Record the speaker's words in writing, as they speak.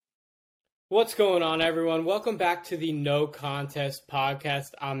What's going on, everyone? Welcome back to the No Contest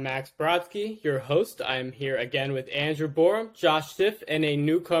podcast. I'm Max Brodsky, your host. I'm here again with Andrew Borum, Josh Stiff, and a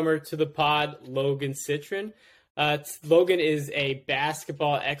newcomer to the pod, Logan Citron. Logan is a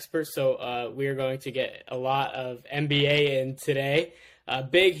basketball expert, so we are going to get a lot of NBA in today.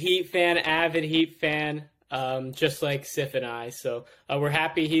 Big Heat fan, avid Heat fan, just like Sif and I. So we're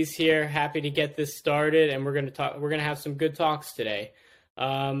happy he's here, happy to get this started, and we're gonna have some good talks today.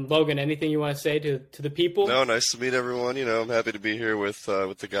 Logan, anything you want to say to the people? No, nice to meet everyone. I'm happy to be here with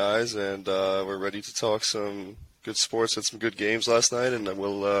the guys, and we're ready to talk some good sports. Had some good games last night, and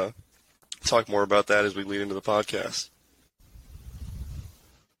we'll talk more about that as we lead into the podcast.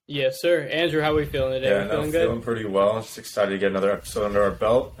 Yes, sir. Andrew, how are we feeling today? Yeah, feeling good? Feeling pretty well. Just excited to get another episode under our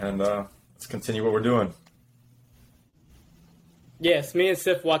belt, and let's continue what we're doing. Yes, me and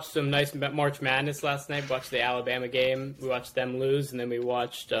Sif watched some nice March Madness last night. Watched the Alabama game. We watched them lose, and then we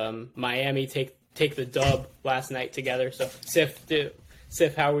watched Miami take the dub last night together. So,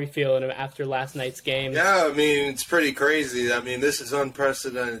 Sif, how are we feeling after last night's game? Yeah, I mean, it's pretty crazy. I mean, this is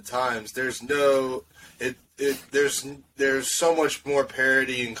unprecedented times. There's so much more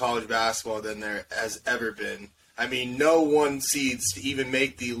parity in college basketball than there has ever been. I mean, no one seeds to even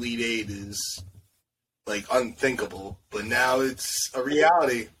make the Elite Eight is like unthinkable, but now it's a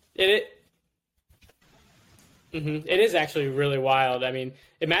reality. It is actually really wild. I mean,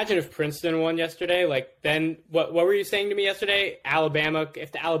 imagine if Princeton won yesterday. Like, then what were you saying to me yesterday? Alabama,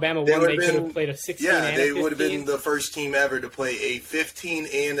 if the Alabama won, they could have played a 16 and a 15. Yeah, they would have been the first team ever to play a 15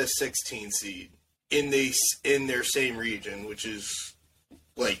 and a 16 seed in their same region, which is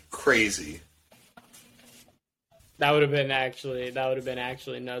like crazy. That would have been actually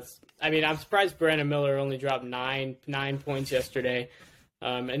nuts. I mean, I'm surprised Brandon Miller only dropped nine points yesterday,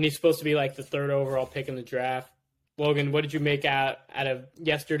 and he's supposed to be like the third overall pick in the draft. Logan, what did you make out of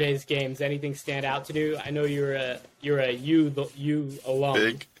yesterday's games? Anything stand out to you? I know you're a U alum.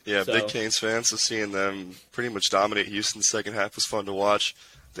 Big Canes fan. So seeing them pretty much dominate Houston the second half was fun to watch.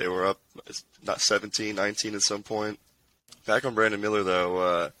 They were up not 17, 19 at some point. Back on Brandon Miller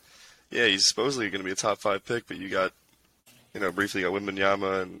though. He's supposedly going to be a top 5 pick, but you got, briefly got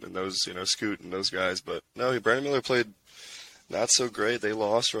Wembanyama and those, Scoot and those guys. But no, Brandon Miller played not so great. They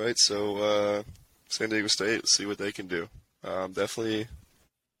lost, right? So San Diego State, let's see what they can do. Definitely.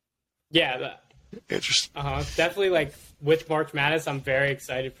 Yeah. Interesting. Definitely, like, with March Madness, I'm very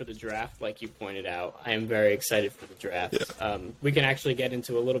excited for the draft, like you pointed out. I am very excited for the draft. Yeah. We can actually get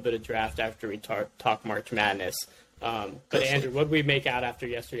into a little bit of draft after we talk March Madness. But Andrew, what did we make out after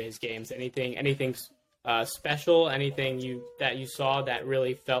yesterday's games? Anything special? Anything that you saw that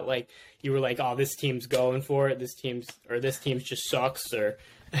really felt like you were like, oh, this team's going for it. This team's just sucks. Or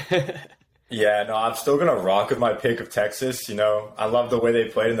Yeah, no, I'm still gonna rock with my pick of Texas. I love the way they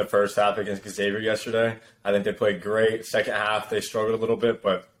played in the first half against Xavier yesterday. I think they played great. Second half they struggled a little bit,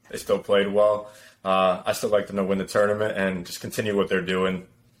 but they still played well. I still like them to win the tournament and just continue what they're doing.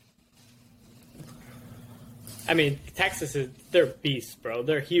 I mean, they're beasts, bro.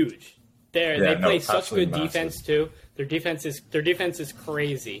 They're huge. They play such good defense too. Their defense is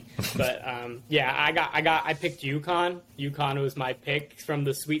crazy. But I picked UConn. UConn was my pick from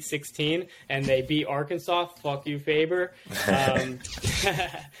the Sweet 16, and they beat Arkansas. Fuck you, Faber. But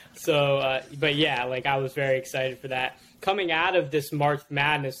yeah, like I was very excited for that. Coming out of this March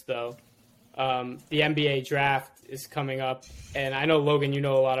Madness, though, the NBA draft is coming up, and I know Logan, you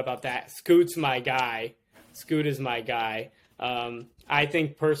know a lot about that. Scoot is my guy. I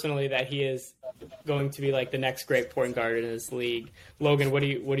think personally that he is going to be like the next great point guard in this league. Logan, what do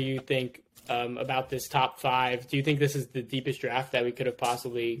you think about this top 5? Do you think this is the deepest draft that we could have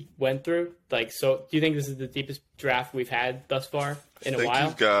possibly went through? Do you think this is the deepest draft we've had thus far in a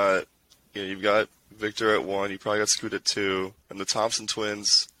while? You've got Victor at 1. You probably got Scoot at 2, and the Thompson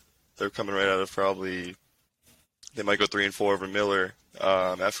twins. They're coming right out of they might go 3 and 4 over Miller.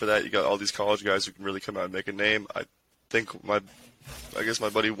 After that, you got all these college guys who can really come out and make a name. I think my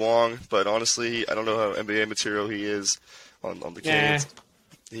buddy Wong, but honestly, I don't know how NBA material he is on the Canes.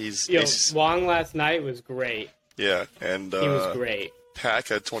 Wong last night was great. Yeah, and he was great. Pack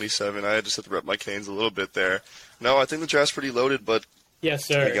had 27. I just had to rep my Canes a little bit there. No, I think the draft's pretty loaded, but yes,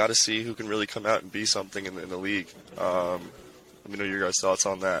 sir. You got to see who can really come out and be something in the league. Let me know your guys' thoughts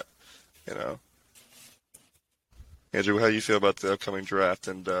on that. Andrew, how do you feel about the upcoming draft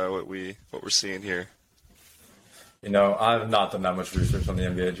and what we're seeing here? I've not done that much research on the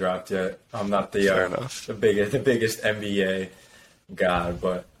NBA draft yet. I'm not the biggest NBA guy,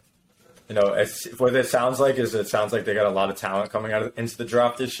 but what it sounds like is they got a lot of talent coming into the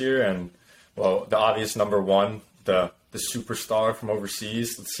draft this year, and the obvious number one, the the superstar from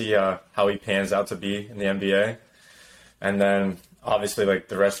overseas. Let's see how he pans out to be in the NBA. And then obviously, like,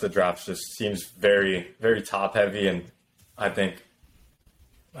 the rest of the draft just seems very, very top heavy. And I think,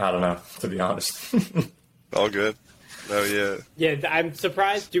 I don't know, to be honest. All good. Oh yeah. Yeah, I'm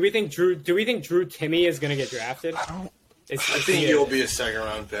surprised. Do we think Drew Timme is going to get drafted? I think he'll be a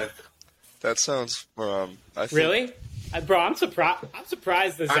second-round pick. That sounds. I think, Really? Bro, I'm surprised. I'm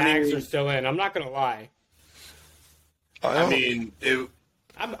surprised the Zags are still in. I'm not going to lie.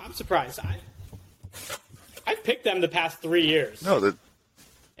 I'm surprised. I've picked them the past 3 years. No,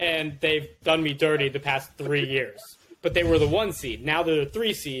 and they've done me dirty the past 3 years. But they were the 1 seed. Now they're the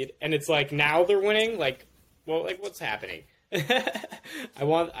 3 seed, and it's like now they're winning. Like, well, like what's happening? I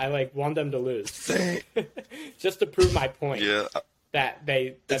want them to lose, just to prove my point. Yeah.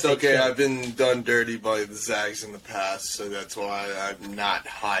 It's okay. I've been done dirty by the Zags in the past, so that's why I'm not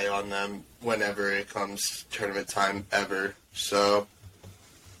high on them whenever it comes tournament time ever. So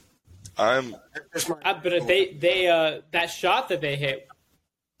I'm. But that shot that they hit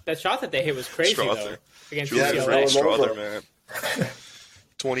was crazy though against UCLA. Strother, man.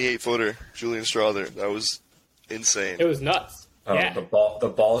 28-footer, Julian Strother. That was insane. It was nuts. Yeah. The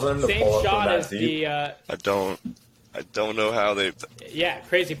ball's in the same pull shot up as the. I don't know how they. Yeah,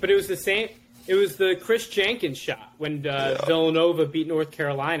 crazy. But it was the same. It was the Chris Jenkins shot when Villanova beat North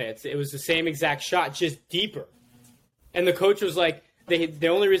Carolina. It was the same exact shot, just deeper. And the coach was like, the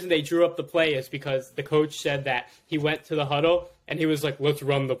only reason they drew up the play is because the coach said that he went to the huddle and he was like, let's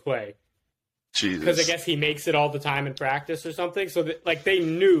run the play. Jesus. Because I guess he makes it all the time in practice or something. So they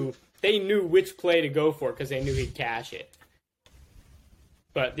knew which play to go for because they knew he'd cash it.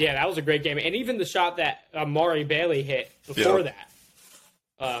 But yeah, that was a great game, and even the shot that Amari Bailey hit before that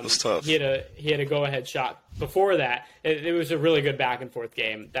was tough. He had a go ahead shot before that. It was a really good back and forth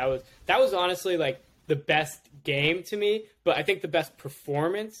game. That was honestly like the best game to me. But I think the best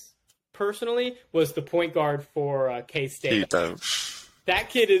performance personally was the point guard for K-State. That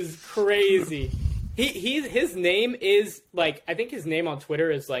kid is crazy. His name is like, I think his name on Twitter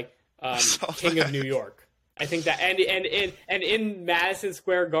is like King of New York. I think that, and in Madison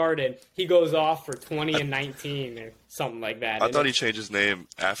Square Garden, he goes off for 20 and 19 or something like that. I thought he changed his name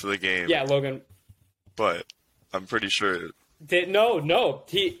after the game. Yeah, Logan. But I'm pretty sure. No.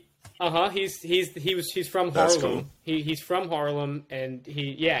 He's from That's Harlem. cool. He's from Harlem, and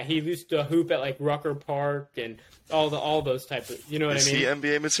he used to hoop at like Rucker Park and all those types of, you know what I mean? Is he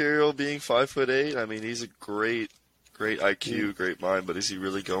NBA material being 5'8"? I mean, he's a great IQ, great mind, but is he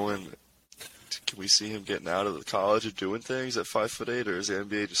really going? Can we see him getting out of the college and doing things at 5'8", or is the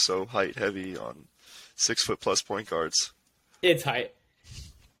NBA just so height heavy on 6-foot+ point guards? It's height.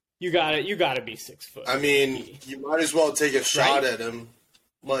 You gotta be 6 foot. I mean, you might as well take a shot at him,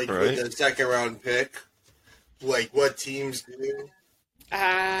 like with the second round pick, like what teams do,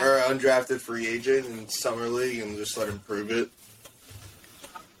 or undrafted free agent in summer league, and just let him prove it.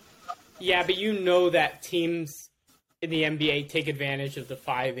 Yeah, but you know that teams in the NBA take advantage of the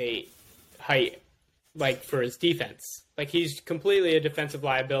 5'8" height, like for his defense. Like he's completely a defensive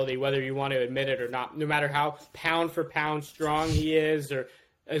liability, whether you want to admit it or not. No matter how pound for pound strong he is, or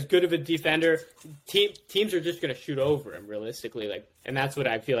as good of a defender, teams are just going to shoot over him realistically. Like, and that's what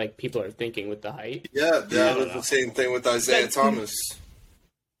I feel like people are thinking with the height. Yeah, that was the same thing with Isaiah Thomas.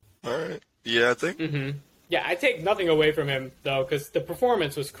 All right. Yeah, I think. Mm-hmm. Yeah, I take nothing away from him though, because the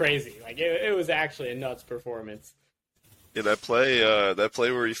performance was crazy. Like it was actually a nuts performance. Yeah, that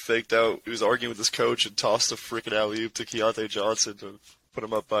play where he faked out, he was arguing with his coach and tossed a freaking alley-oop to Keontae Johnson to put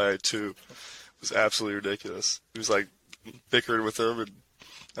him up by 2. It was absolutely ridiculous. He was like bickering with him, and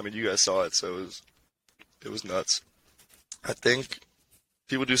I mean, you guys saw it, so it was nuts. I think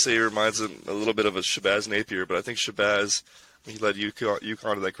people do say he reminds him a little bit of a Shabazz Napier, but I think Shabazz, he led UConn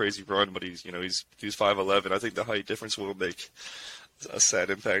to that crazy run, but he's 5'11". I think the height difference will make a sad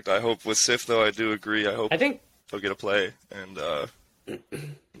impact. I hope with Sif though, I do agree. I think he'll get a play. And what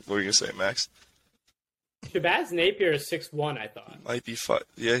were you gonna say, Max? Shabazz Napier is 6'1", I thought. Might be 5.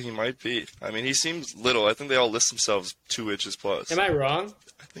 Yeah, he might be. I mean, he seems little. I think they all list themselves 2 inches plus. Am I wrong?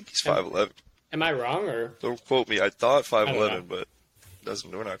 I think he's 5'11". Am I wrong or? Don't quote me. I thought 5'11", but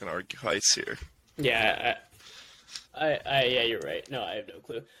we're not gonna argue heights here. Yeah. Yeah, you're right. No, I have no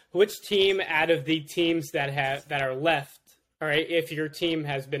clue. Which team out of the teams that are left? All right, if your team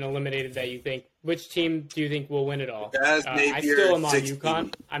has been eliminated, that you think, which team do you think will win it all? I still am on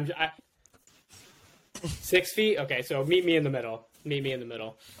UConn. I'm 6 feet. Okay, so meet me in the middle.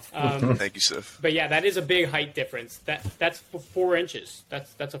 Thank you, Sif. But yeah, that is a big height difference. That's 4 inches.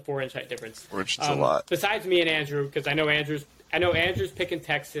 That's a 4-inch height difference. 4 inches a lot. Besides me and Andrew, because I know Andrew's picking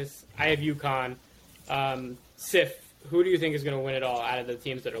Texas. I have UConn. Sif who do you think is going to win it all out of the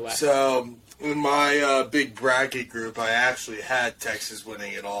teams that are left? So, in my big bracket group, I actually had Texas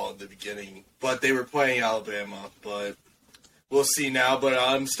winning it all in the beginning, but they were playing Alabama. But we'll see now. But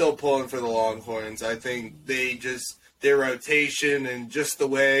I'm still pulling for the Longhorns. I think their rotation and just the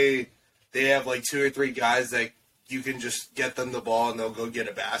way they have like 2 or 3 guys that you can just get them the ball and they'll go get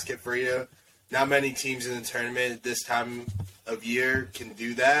a basket for you. Not many teams in the tournament at this time of year can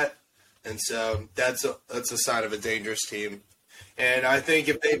do that. And so that's a sign of a dangerous team. And I think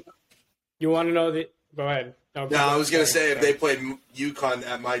if they... You want to know the... Go ahead. No, I was going to say, if they played UConn,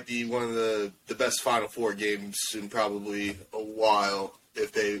 that might be one of the best Final Four games in probably a while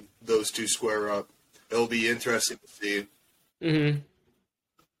if those two square up. It'll be interesting to see. Mm-hmm.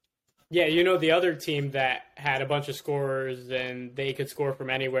 Yeah, the other team that had a bunch of scorers and they could score from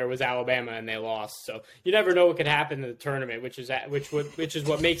anywhere was Alabama, and they lost. So you never know what could happen in the tournament, which is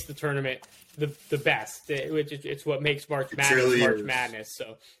what makes the tournament the best. It's what makes March Madness.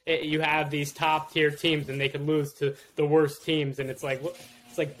 So you have these top tier teams, and they can lose to the worst teams, and it's like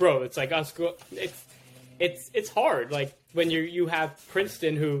bro, it's like us. It's hard. Like when you have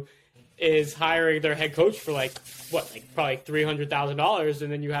Princeton, who is hiring their head coach for probably $300,000,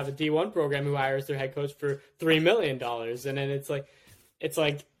 and then you have a D1 program who hires their head coach for $3 million, and then it's like,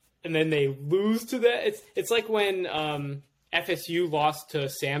 and then they lose to that. It's like when FSU lost to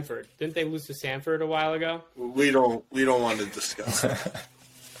Samford. Didn't they lose to Samford a while ago? We don't want to discuss it.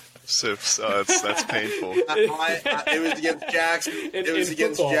 So that's painful. It was against Jackson. It was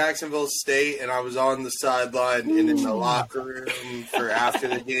against Jacksonville State, and I was on the sideline and in the locker room for after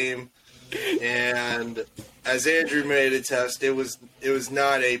the game. And as Andrew made a test, it was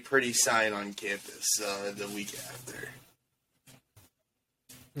not a pretty sign on campus the week after.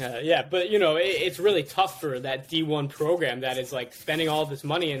 Yeah, but it's really tough for that D1 program that is like spending all this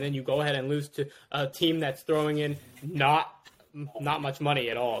money, and then you go ahead and lose to a team that's throwing in not much money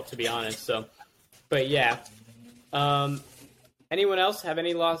at all, to be honest. So, but yeah. Anyone else have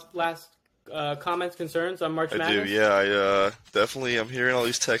any last comments, concerns on March Madness? I do, yeah. I definitely, I'm hearing all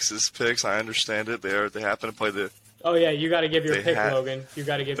these Texas picks. I understand it. They happen to play the... Oh, yeah, you got to give your pick, Logan. You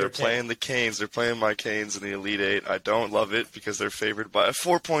got to give your pick. They're playing the Canes. They're playing my Canes in the Elite Eight. I don't love it because they're favored by a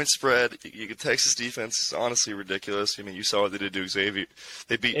 4-point spread. Texas defense is honestly ridiculous. I mean, you saw what they did to Xavier.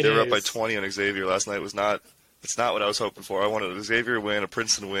 They were up by 20 on Xavier last night. It's not what I was hoping for. I wanted a Xavier win, a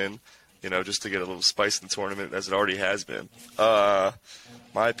Princeton win, just to get a little spice in the tournament, as it already has been.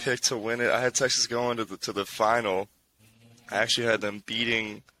 My pick to win it, I had Texas going to the final. I actually had them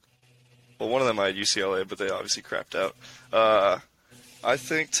beating, well, one of them I had UCLA, but they obviously crapped out. I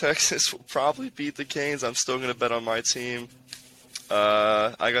think Texas will probably beat the Canes. I'm still going to bet on my team.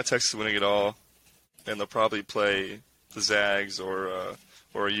 I got Texas winning it all, and they'll probably play the Zags or a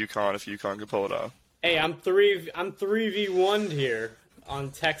UConn if UConn can pull it off. Hey, I'm 3v1'd here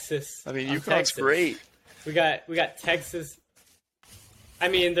on Texas. I mean, UConn's great. We got Texas. I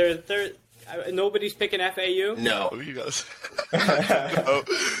mean, they're nobody's picking FAU. No, you guys. No,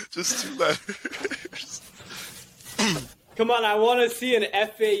 just 2 letters. Come on, I want to see an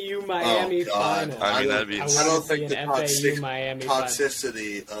FAU Miami final. I mean, that'd be. I don't think the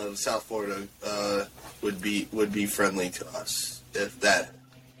toxicity of South Florida would be friendly to us. If that.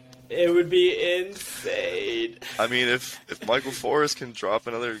 It would be insane. I mean, if Michael Forrest can drop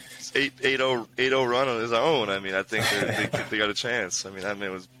another 8-0 run on his own, I mean, I think they got a chance. I mean, that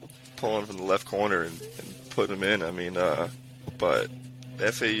man was pulling from the left corner and putting him in. I mean, but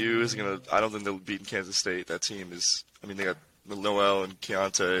FAU is going to – I don't think they'll beat Kansas State. That team is – I mean, they got Noel and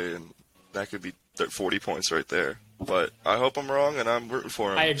Keontae, and that could be 40 points right there. But I hope I'm wrong, and I'm rooting for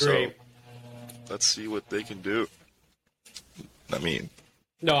them. I agree. So let's see what they can do. I mean –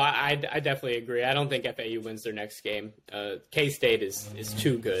 No, I definitely agree. I don't think FAU wins their next game. K-State is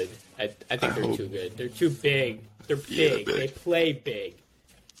too good. I think they're too good. They're too big. They're big. They play big.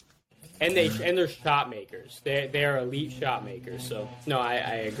 And they're shot makers. They're elite shot makers. So no,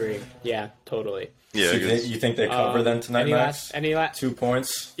 I agree. Yeah, totally. Yeah. So you think they cover them tonight, Max? 2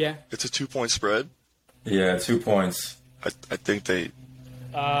 points? Yeah. It's a 2-point spread? Yeah, 2 points. I think they...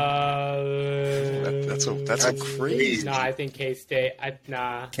 That's crazy. No, I think K-State.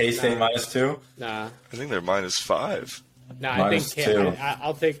 K-State -2. Nah. I think they're -5. No, I think -2.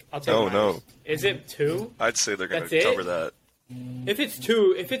 I'll take. No. Is it 2? I'd say they're going to cover that. If it's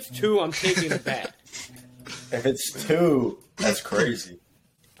two, I'm taking the bet. If it's 2, that's crazy.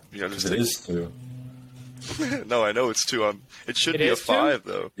 You gotta just It is 2. No, I know it's 2. It should be a 5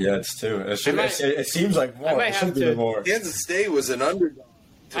 though. Yeah, it's 2. It seems like more. It should be more. Kansas State was an underdog.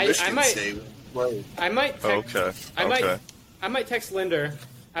 I might text. Okay. I might text Linder.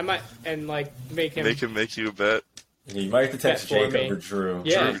 I might make him make you a bet. You might have to text Bet for me. Jacob or Drew.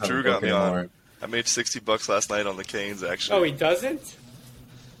 Yeah. Drew got me on. I made $60 last night on the Canes, actually. Oh, he doesn't?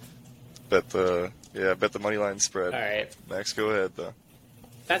 Bet the money line spread. All right. Max, go ahead though.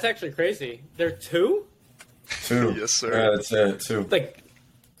 That's actually crazy. They're 2? 2. Yes, sir. Yeah, that's it. 2. Like,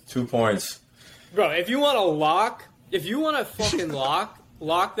 2 points. bro, if you want to fucking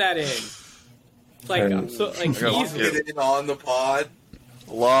lock that in. Like, I'm so, like, gotta lock easily. it. Get in on the pod.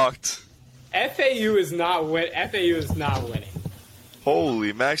 Locked. FAU is not winning.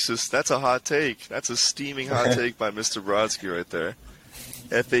 Holy Max, that's a hot take. That's a steaming hot take by Mr. Brodsky right there.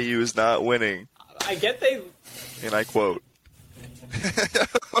 FAU is not winning, I get they. and I quote.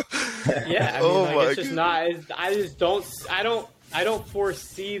 Yeah, I mean, Oh like, my it's just not. I just don't. I don't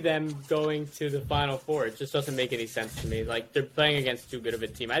foresee them going to the Final Four. It just doesn't make any sense to me. Like, they're playing against too good of a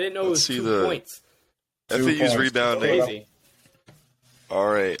team. I didn't know it was 2 points. FAU's rebounding. Crazy. All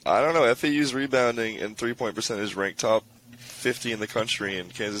right, I don't know. FAU's rebounding and 3-point percentage ranked top 50 in the country,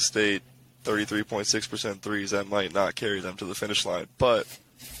 and Kansas State 33.6% threes. That might not carry them to the finish line, but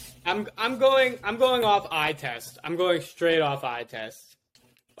I'm going off eye test. I'm going straight off eye test.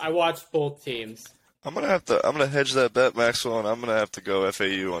 I watched both teams. I'm gonna hedge that bet, Maxwell, and I'm gonna have to go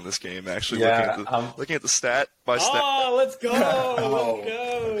FAU on this game. Actually, looking at the stat by stat, Oh, let's go!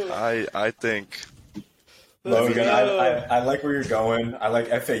 Let's go! I think. Logan, I like where you're going. I like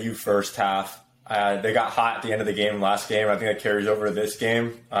FAU first half. They got hot at the end of the game last game. I think that carries over to this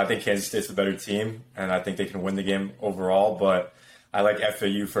game. I think Kansas State's the better team, and I think they can win the game overall. But I like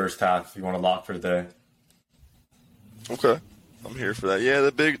FAU first half if you want to lock for the day. Okay, I'm here for that. Yeah,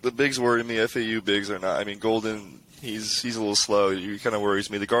 the bigs worry me. FAU bigs are not. I mean, Golden, he's a little slow. He kind of worries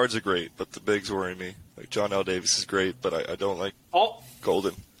me. The guards are great, but the bigs worry me. Like John L. Davis is great, but I don't like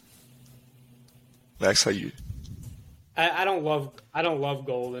Golden. Max, how you? I don't love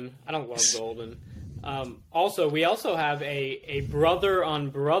Golden. I don't love Golden. Also, we also have a brother on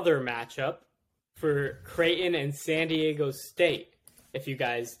brother matchup for Creighton and San Diego State. If you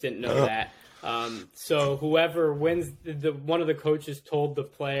guys didn't know that, so whoever wins, one of the coaches told the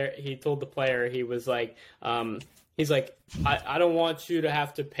player. He was like, he's like, I don't want you to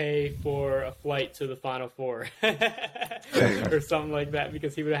have to pay for a flight to the Final Four or something like that,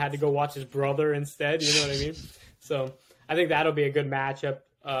 because he would have had to go watch his brother instead. You know what I mean? So I think that'll be a good matchup.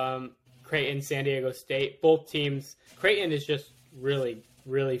 Creighton, San Diego State, both teams. Creighton is just really,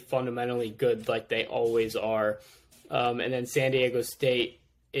 really fundamentally good, like they always are. And then San Diego State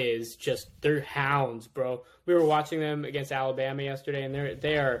is just, they're hounds, bro. We were watching them against Alabama yesterday, and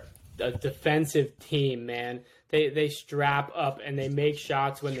they are a defensive team, man. They strap up and they make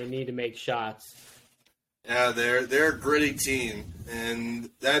shots when they need to make shots. Yeah, they're a gritty team, and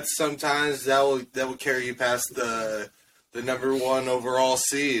that's sometimes that will carry you past the number 1 overall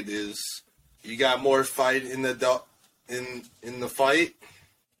seed. Is you got more fight in the fight,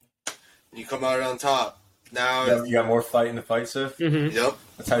 and you come out on top. Now You got more fight in the fight, Sif? Mm-hmm. Yep.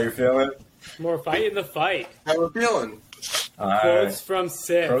 That's how you're feeling? More fight in the fight. How we're feeling? All right. Quotes from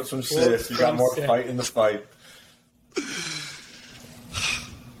Sif. Quotes from Sif. You got more fight in the fight.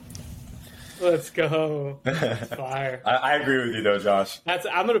 Let's go. Fire. I agree with you, though, Josh.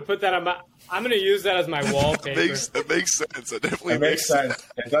 I'm gonna put that on my. I'm gonna use that as my wallpaper. That makes sense. It definitely It makes sense.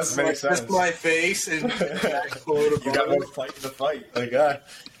 It does make sense. Just my face and You got more fight in the fight. Like,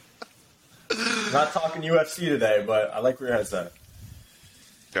 not talking UFC today, but I like where your head's at.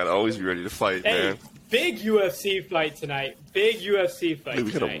 Gotta always be ready to fight, Hey, man. big UFC fight tonight. Big UFC fight Dude,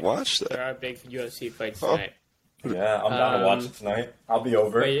 we gotta tonight. watch that. There are big UFC fights tonight. Yeah, I'm down to watch it tonight. I'll be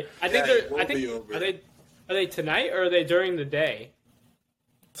over. But I think Yeah, it will I think be over. are they tonight or are they during the day?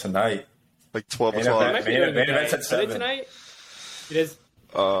 Tonight. Like 12 Main o'clock. event. It might be Main during the event's day. at Are they 7. tonight? It is.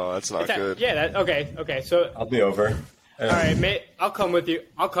 Oh, that's not It's at- good. Yeah. Okay. So I'll be over. all right, mate. I'll come with you.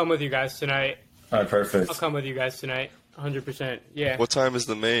 I'll come with you guys tonight. All right, perfect. I'll come with you guys tonight. 100%. Yeah. What time is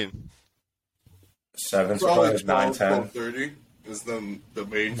the main? 7, so probably probably 9, 10. 12:30 is the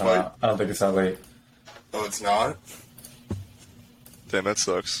main No, fight. I don't think it's that late. Oh, it's not. Damn, that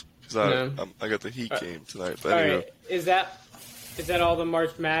sucks. Because I got the Heat game tonight. But All anyway. right. Is that all the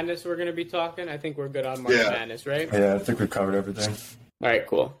March Madness we're going to be talking? I think we're good on March Yeah. Madness, right? Yeah, I think we covered everything. All right,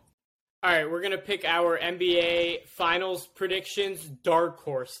 cool. All right, we're going to pick our NBA Finals predictions dark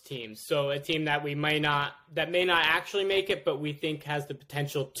horse teams. So a team that may not actually make it, but we think has the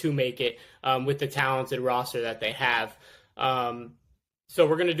potential to make it with the talented roster that they have. So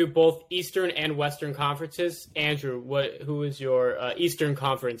we're going to do both Eastern and Western conferences. Andrew, who is your Eastern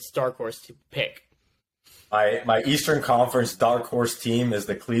Conference dark horse to pick? My Eastern Conference dark horse team is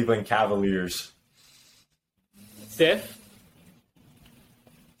the Cleveland Cavaliers. Sif?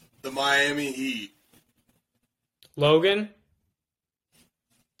 The Miami Heat. Logan?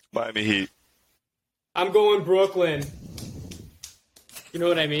 Miami Heat. I'm going Brooklyn. You know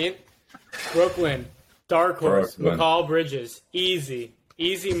what I mean? Brooklyn. Darkhorse. McCall Bridges. Easy.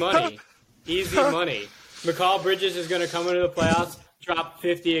 Easy money. Easy money. McCall Bridges is going to come into the playoffs, drop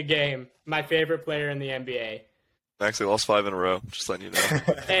 50 a game. My favorite player in the NBA. Actually lost 5 in a row. Just letting you know.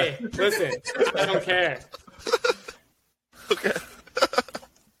 Hey, listen. I don't care. Okay.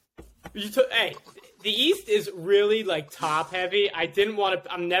 Hey, the East is really like top heavy. I didn't want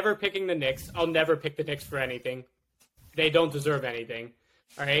to. I'm never picking the Knicks. I'll never pick the Knicks for anything. They don't deserve anything.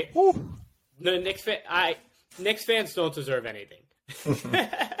 All right. Woo. The Knicks fans don't deserve anything.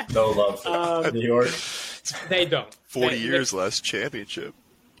 No love for New York. They don't. 40 years last championship.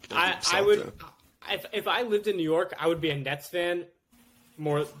 I would. If I lived in New York, I would be a Nets fan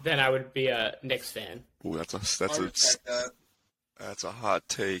more than I would be a Knicks fan. Ooh, that's a hot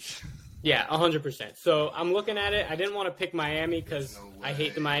take. Yeah, 100%. So I'm looking at it. I didn't want to pick Miami because I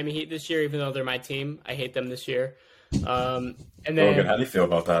hate the Miami Heat this year, even though they're my team. I hate them this year. And then, Logan, how do you feel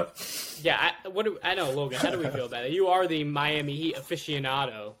about that? Yeah, I know, Logan. How do we feel about it? You are the Miami Heat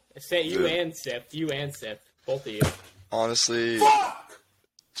aficionado. Say you and Sif, both of you. Honestly,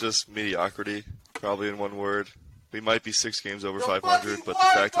 just mediocrity, probably in one word. We might be 6 games over 500, but the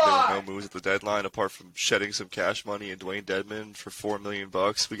fact that there were no moves at the deadline, apart from shedding some cash money and Dwayne Dedmon for $4 million,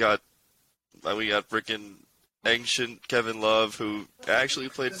 we got freaking ancient Kevin Love, who actually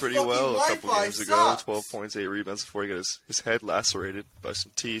played pretty well a couple games ago. 12 points, 8 rebounds before he got his head lacerated by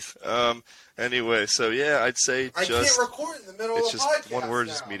some teeth. Anyway, so yeah, I'd say I can't record in the middle it's of just the one word,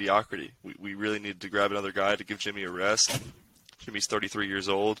 now. just mediocrity. We really need to grab another guy to give Jimmy a rest. Jimmy's 33 years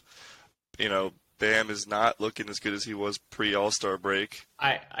old. You know, Bam is not looking as good as he was pre-All-Star break.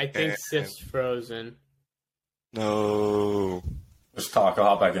 I think Sif's frozen. No. Just talk. I'll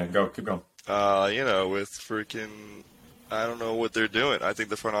hop back in. Go. Keep going. With freaking, I don't know what they're doing. I think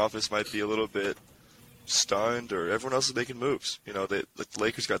the front office might be a little bit stunned, or everyone else is making moves. You know, the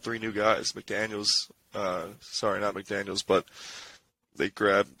Lakers got 3 new guys. McDaniels, sorry, not McDaniels, but they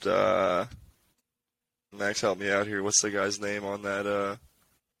grabbed, Max, help me out here. What's the guy's name on that?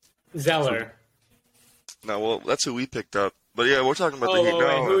 Zeller. No, well, that's who we picked up. But yeah, we're talking about the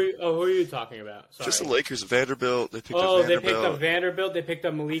Heat. Who are you talking about? Sorry. Just the Lakers. Vanderbilt. They picked up Vanderbilt. They picked up Vanderbilt. They picked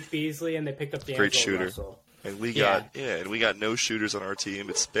up Malik Beasley, and they picked up D'Angelo Great shooter. Russell. And we got no shooters on our team.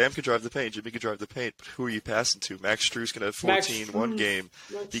 It's Bam could drive the paint, Jimmy could drive the paint, but who are you passing to? Max Strus can have 14 one game.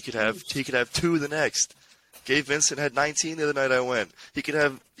 He could have 2 the next. Gabe Vincent had 19 the other night I went. He could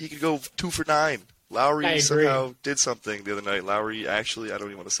go 2 for 9. Lowry somehow did something the other night. Lowry actually, I don't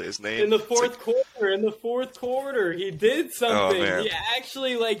even want to say his name. In the fourth quarter, he did something. Oh, he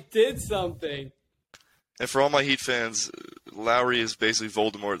actually did something. And for all my Heat fans, Lowry is basically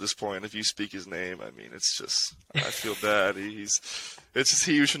Voldemort at this point. If you speak his name, I mean, it's just, I feel bad. It's just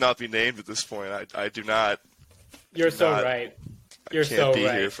he who should not be named at this point. I do not. You're so right. You're so right. I can't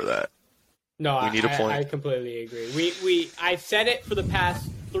be here for that. No, we need a point. I completely agree. I've said it for the past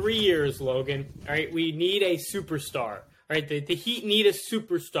 3 years, Logan. All right, we need a superstar. All right, the Heat need a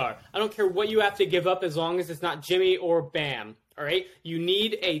superstar. I don't care what you have to give up as long as it's not Jimmy or Bam. All right, you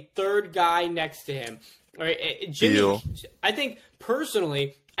need a third guy next to him. All right, Jimmy. Deal. I think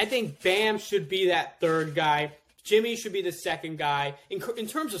Bam should be that third guy. Jimmy should be the second guy in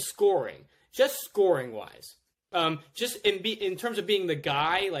terms of scoring, just scoring wise. Just in terms of being the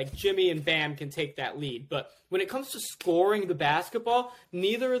guy, like Jimmy and Bam can take that lead. But when it comes to scoring the basketball,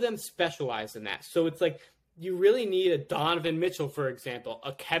 neither of them specialize in that. So it's like you really need a Donovan Mitchell, for example,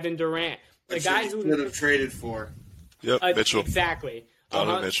 a Kevin Durant, a guy who would have traded for. Yep, Mitchell. Exactly.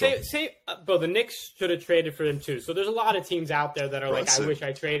 Donovan Mitchell. But the Knicks should have traded for him too. So there's a lot of teams out there that are Brunson. like,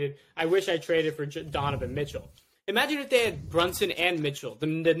 I wish I traded for Donovan Mitchell. Imagine if they had Brunson and Mitchell. The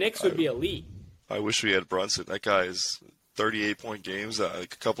Knicks would be elite. I wish we had Brunson. That guy is 38-point games, a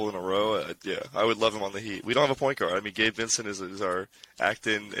couple in a row. I would love him on the Heat. We don't have a point guard. I mean, Gabe Vincent is our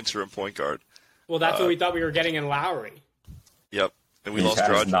act-in interim point guard. Well, that's what we thought we were getting in Lowry. Yep, and we lost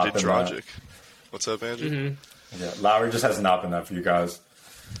Dragic. What's up, Andrew? Mm-hmm. Yeah, Lowry just has not been that for you guys.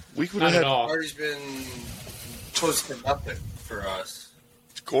 We could Not have at all. Lowry's been close to nothing for us.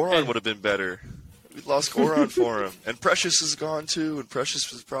 Goran would have been better. We lost Goran for him. And Precious is gone, too. And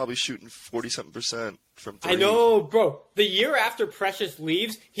Precious was probably shooting 40-something% from 3. I know, bro. The year after Precious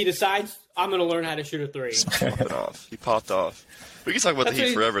leaves, he decides, I'm going to learn how to shoot a 3. He popped off. We can talk about the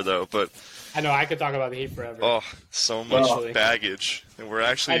Heat forever, though. But I know, I could talk about the Heat forever. oh, so much baggage. And we're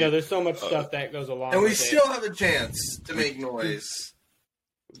actually... I know, there's so much stuff that goes along And we with still have a chance to make noise.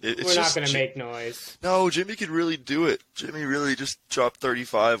 We're not going to make noise. No, Jimmy could really do it. Jimmy really just dropped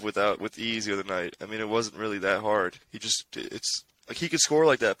 35 with ease the other night. I mean, it wasn't really that hard. It's like he could score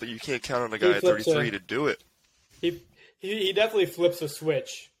like that, but you can't count on a guy at 33 to do it. He definitely flips a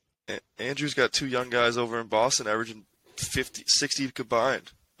switch. Andrew's got two young guys over in Boston averaging 50, 60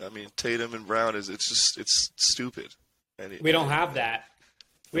 combined. I mean, Tatum and Brown it's stupid. We don't have that.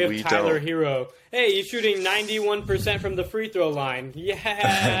 We have Tyler Hero. Hey, he's shooting 91% from the free throw line.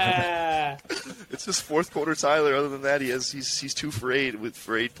 Yeah. It's his fourth quarter Tyler. Other than that, he's 2 for 8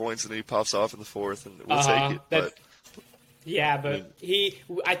 for 8 points, and then he pops off in the fourth, and we'll take it. But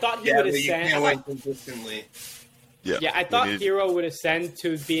I thought he would ascend. Consistently. Yeah, I thought Hero would ascend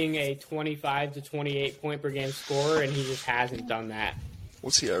to being a 25 to 28 point per game scorer, and he just hasn't done that.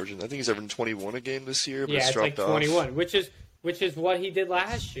 What's he averaging? I think he's averaging 21 a game this year. But it's like 21, off. which is what he did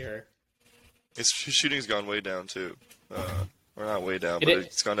last year. His shooting's gone way down too, or not way down, but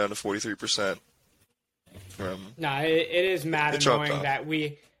it's gone down to 43%. It is mad annoying that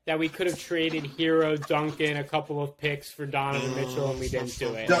we could have traded Hero, Duncan, a couple of picks for Donovan Mitchell, and we didn't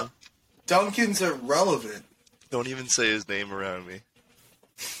do it. Duncan's irrelevant. Don't even say his name around me.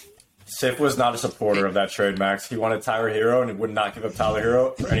 Sif was not a supporter of that trade, Max. He wanted Tyler Hero, and he would not give up Tyler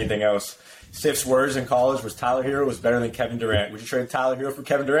Hero for anything else. Sif's words in college was Tyler Hero was better than Kevin Durant. Would you trade Tyler Hero for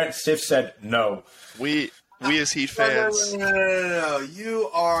Kevin Durant? Sif said no. We as Heat fans. No. You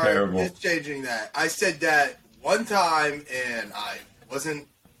are mischanging that. I said that one time, and I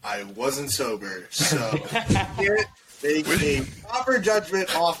wasn't sober. So you can't make a proper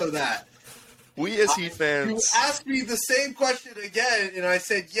judgment off of that. We as Heat fans. You asked me the same question again, and I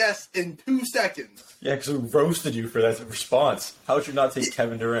said yes in 2 seconds. Yeah, because we roasted you for that response. How would you not take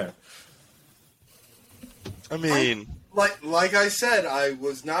Kevin Durant? I mean, like I said, I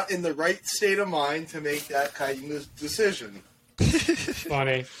was not in the right state of mind to make that kind of decision.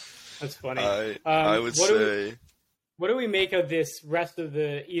 Funny. That's funny. I would say. What do we make of this rest of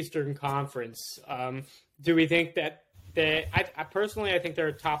the Eastern Conference? Do we think that I personally think there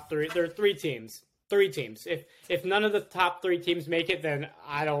are top 3. There are 3 teams. 3 teams. If none of the top 3 teams make it, then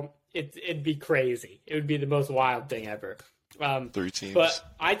I don't. It'd be crazy. It would be the most wild thing ever. 3 teams. But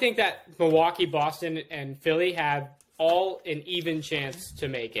I think that Milwaukee, Boston, and Philly have all an even chance to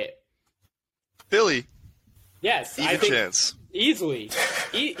make it. Philly? Yes. Even chance. Easily.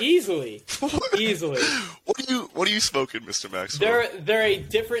 Easily. Easily. What are you smoking, Mr. Maxwell? They're a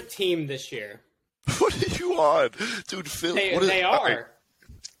different team this year. What are you on? Dude, Philly. They are. Right.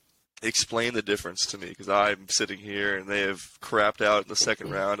 Explain the difference to me, because I'm sitting here and they have crapped out in the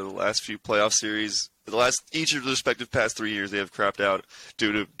second round of the last few playoff series. Each of the respective past 3 years, they have crapped out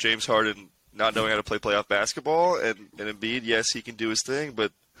due to James Harden not knowing how to play playoff basketball. And Embiid, yes, he can do his thing,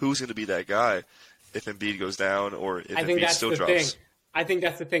 but who's going to be that guy if Embiid goes down or if Embiid still drops? I think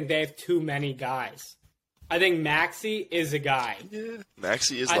that's the thing. They have too many guys. I think Maxey is a guy. Yeah,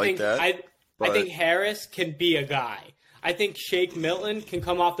 Maxey is that. I think Harris can be a guy. I think Shake Milton can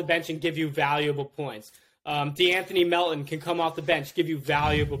come off the bench and give you valuable points. DeAnthony Melton can come off the bench, give you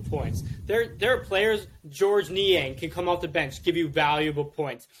valuable points. There are players, George Niang can come off the bench, give you valuable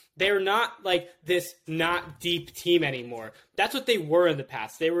points. They're not like this not deep team anymore. That's what they were in the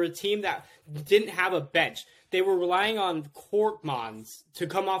past. They were a team that didn't have a bench. They were relying on Korkmans to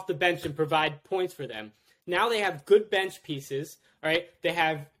come off the bench and provide points for them. Now they have good bench pieces, right? They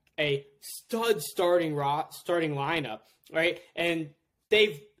have a stud starting lineup, right? And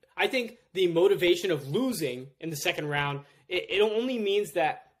I think the motivation of losing in the second round, it only means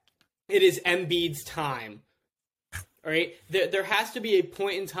that it is Embiid's time, right? There has to be a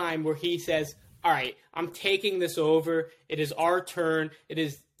point in time where he says, all right, I'm taking this over. It is our turn. It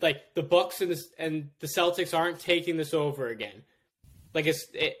is like the Bucks and the Celtics aren't taking this over again.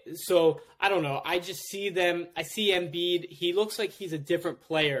 So I don't know. I just see them. I see Embiid. He looks like he's a different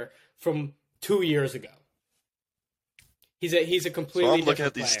player from 2 years ago. He's a completely. So I'm looking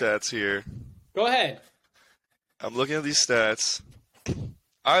at player. these stats here. Go ahead. I'm looking at these stats.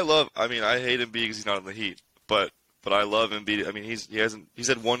 I hate Embiid because he's not in the Heat, but I love Embiid. I mean, he's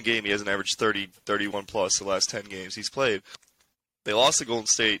had one game. He hasn't averaged 30, 31 plus the last 10 games he's played. They lost to Golden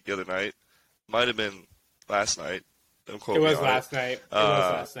State the other night. Might have been last night. Don't quote me on it. Last night. It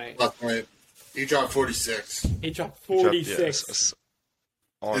was last night. He dropped 46. He dropped 46. Yes,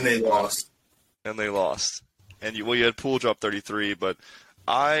 and they lost. And you had Poole drop 33, but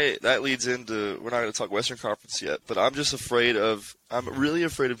that leads into, we're not going to talk Western Conference yet, but I'm really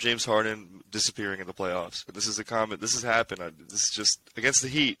afraid of James Harden disappearing in the playoffs. And this is a comment. This has happened. This is just against the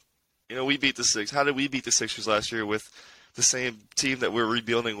Heat. We beat the Sixers. How did we beat the Sixers last year with the same team that we're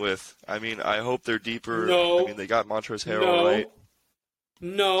rebuilding with? I mean, I hope they're deeper. No. I mean, they got Montrezl Harrell, right?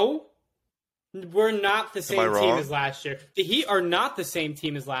 No, we're not the same I team wrong? as last year. The Heat are not the same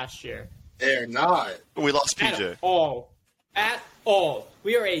team as last year. They're not. We lost PJ. At all. At all.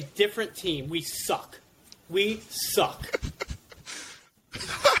 We are a different team. We suck. We suck.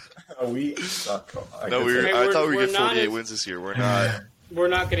 We suck. I thought we we're were going to get not 48 as- wins this year. We're not. We're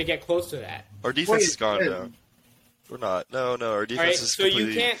not going to get close to that. Our defense has gone Wait, down. We're not. No, our All right, defense is so you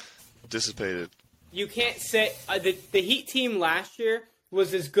completely can't dissipated. say the Heat team last year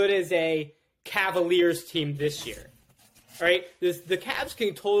was as good as a Cavaliers team this year. All right, the Cavs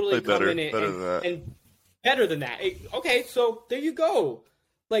can totally Play better- come in better than that. and better than that. Okay, so there you go.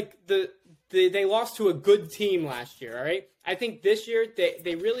 Like they lost to a good team last year. All right, I think this year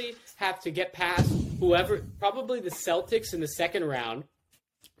they really have to get past whoever, probably the Celtics in the second round.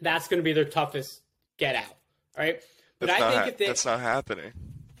 That's going to be their toughest get out. All right, but That's not happening.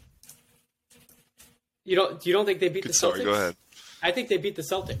 you don't think they beat the Celtics? Sorry, go ahead. I think they beat the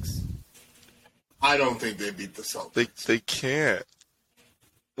Celtics. I don't think they beat the Celtics. They can't.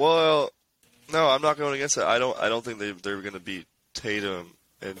 Well, no, I'm not going against it. I don't think they're going to beat Tatum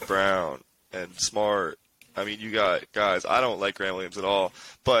and Brown and Smart. I mean, you got guys. I don't like Grant Williams at all,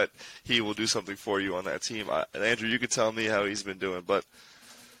 but he will do something for you on that team. Andrew, you could tell me how he's been doing, but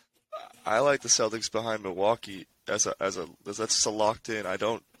I like the Celtics behind Milwaukee as that's just a locked in. I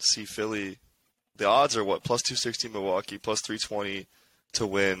don't see Philly. The odds are what, plus 260 Milwaukee, plus 320 to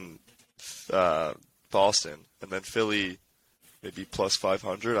win Boston, and then Philly maybe plus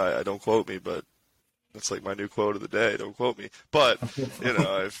 500. I don't quote me, but that's like my new quote of the day. Don't quote me, but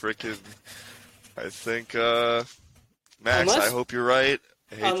I think Max. I hope you're right.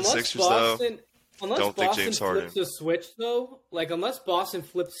 I hate the Sixers though. Don't think James Harden flips a switch though. Like unless Boston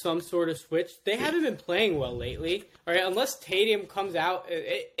flips some sort of switch, they haven't been playing well lately. All right, unless Tatum comes out,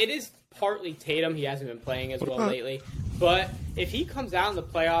 it is partly Tatum. He hasn't been playing as well lately. But if he comes out in the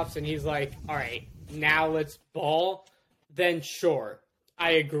playoffs and he's like, all right, now let's ball, then sure,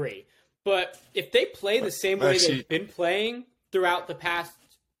 I agree. But if they play the same way they've been playing throughout the past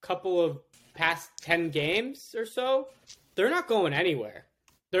 10 games or so, they're not going anywhere.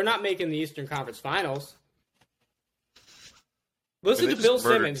 They're not making the Eastern Conference Finals. Listen to Bill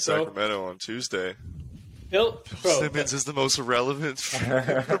Simmons, bro. Sacramento on Tuesday. Bill Simmons is the most relevant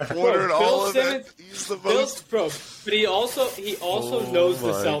reporter in all of it. He's the most. But he also knows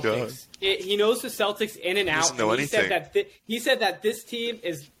the Celtics. God. He knows the Celtics in and out. Doesn't know anything. He said that this team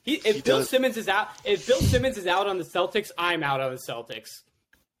is. If Bill Simmons is out on the Celtics, I'm out on the Celtics.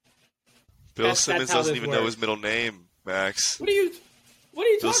 Bill Simmons doesn't even know his middle name, Max. What are you talking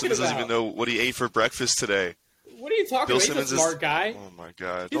about? Bill Simmons doesn't even know what he ate for breakfast today. What are you talking about? He's a smart guy. Oh my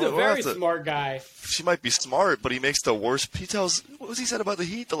God! He's a very smart guy. She might be smart, but he makes the worst. He tells what was he said about the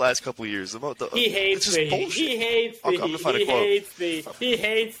Heat the last couple of years. He hates the Heat. He hates the Heat. He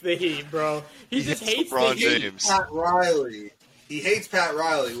hates the Heat, bro. He just hates LeBron the Heat. James. Pat Riley. He hates Pat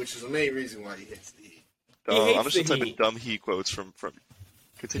Riley, which is the main reason why he hates the Heat. I'm just typing dumb Heat quotes from.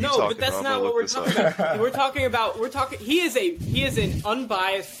 Continue talking. But that's not what we're talking about. We're talking. He is an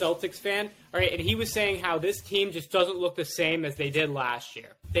unbiased Celtics fan, all right? And he was saying how this team just doesn't look the same as they did last year.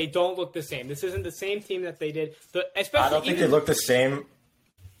 They don't look the same. This isn't the same team that they did. I don't think they look the same.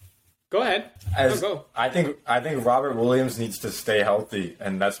 Go ahead. Go. I think Robert Williams needs to stay healthy,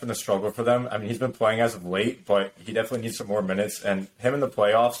 and that's been a struggle for them. I mean, he's been playing as of late, but he definitely needs some more minutes. And him in the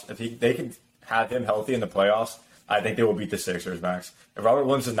playoffs, if they can have him healthy in the playoffs, I think they will beat the Sixers, Max. If Robert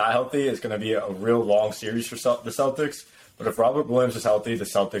Williams is not healthy, it's going to be a real long series for the Celtics. But if Robert Williams is healthy, the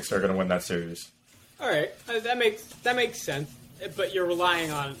Celtics are going to win that series. All right, that makes sense. But you're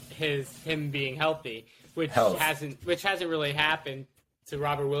relying on him being healthy, which hasn't really happened to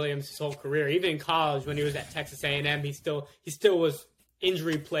Robert Williams his whole career. Even in college, when he was at Texas A&M, he still was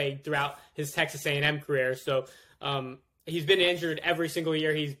injury plagued throughout his Texas A&M career. So he's been injured every single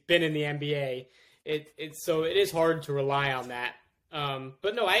year he's been in the NBA. So it is hard to rely on that.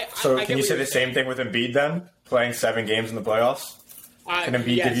 But no, I can you say the same thing with Embiid then? Playing 7 games in the playoffs? Can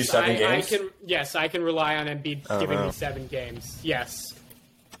Embiid give you 7 games? I can rely on Embiid giving me 7 games. Yes.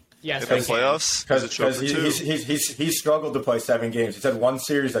 In the playoffs? Because he's struggled to play 7 games. He's had one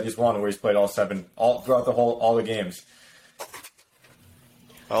series that he's won where he's played all 7, throughout all the games.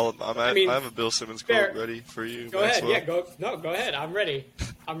 I have a Bill Simmons quote ready for you. Go ahead. Yeah, go ahead. I'm ready.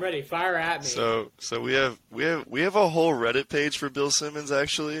 Fire at me. So we have a whole Reddit page for Bill Simmons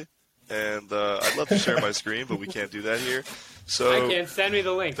actually, and I'd love to share my screen, but we can't do that here. So I can. Send me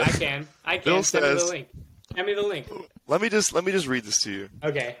the link. I can. Send me the link. Send me the link. Let me just read this to you.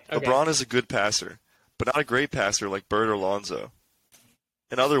 Okay. LeBron is a good passer, but not a great passer like Bird or Lonzo.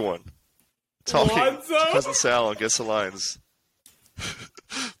 Another one. Talking to Cousin Sal on Guess the Lines.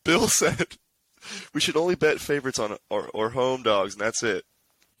 Bill said we should only bet favorites on or home dogs, and that's it.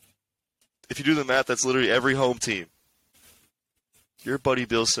 If you do the math, that's literally every home team. Your buddy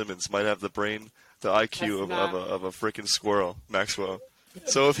Bill Simmons might have the IQ of a freaking squirrel, Maxwell.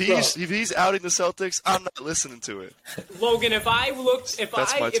 So if he's outing the Celtics, I'm not listening to it. Logan, if I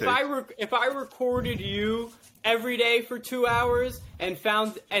recorded you every day for 2 hours and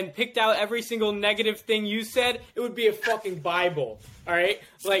picked out every single negative thing you said, it would be a fucking Bible. All right,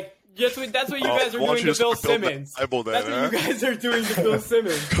 like. That's what you guys are doing to Bill Simmons. That's what you guys are doing to Bill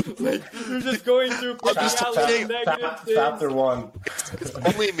Simmons. Like, you're just going through picking out little negative things. Chapter 1.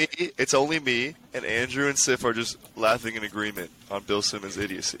 It's only me, and Andrew and Sif are just laughing in agreement on Bill Simmons'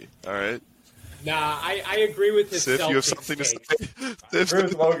 idiocy. All right? Nah, I agree with his Sif, Celtics you have something takes. to say?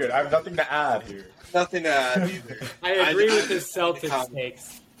 Where's Logan? I have nothing to add here. Nothing to add either. I agree with his Celtics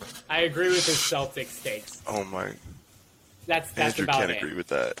takes. Oh, my. That's Andrew about can't it. agree with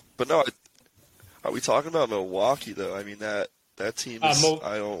that. But no, are we talking about Milwaukee, though? I mean, that team is...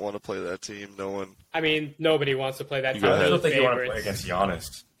 I don't want to play that team. No one... I mean, nobody wants to play that team. I don't think you want to play against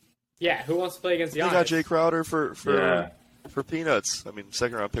Giannis. Yeah, who wants to play against Giannis? They got Jay Crowder for peanuts. I mean,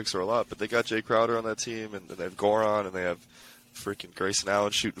 second-round picks are a lot, but they got Jay Crowder on that team, and they have Goran, and they have freaking Grayson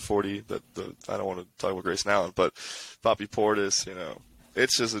Allen shooting 40. I don't want to talk about Grayson Allen, but Bobby Portis,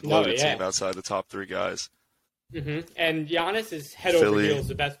 it's just a loaded team outside the top three guys. Mm-hmm. And Giannis is head over heels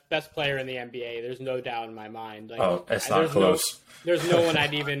the best player in the NBA. There's no doubt in my mind. Like, it's not close. There's no one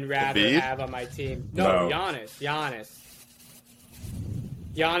I'd even rather have on my team. No. Giannis.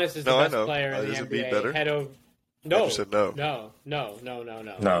 Giannis is the best player in the NBA. Better? Head over. No. You said no. No.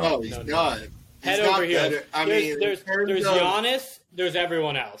 No, he's not. Head over heels. I mean, there's Giannis. There's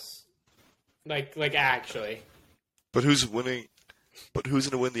everyone else. Like actually. But who's winning? But who's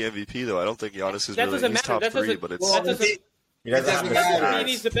going to win the MVP, though? I don't think Giannis is really he's top three, but it's... That doesn't mean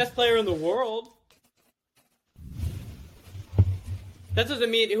he's the best player in the world. That doesn't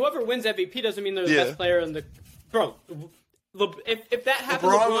mean... Whoever wins MVP doesn't mean they're the best player in the... Bro, if that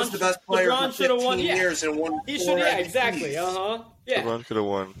happened, LeBron was the best player for 15 years and won he should, exactly. Yeah. LeBron could have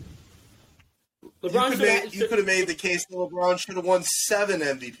won. You could have made the case that LeBron should have won 7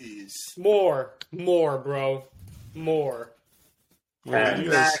 MVPs. More, bro. More. Well, you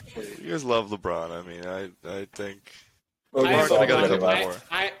guys love LeBron. I mean, I think. I am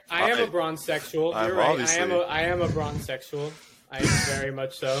a bronzexual. You're right. I am a bronzexual. I am very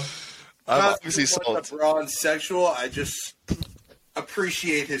much so. I'm obviously sold. A bronzexual. I just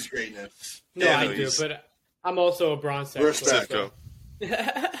appreciate his greatness. No, I do, but I'm also a bronzexual. Respect. So.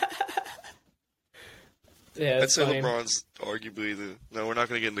 I'd say LeBron's arguably No, we're not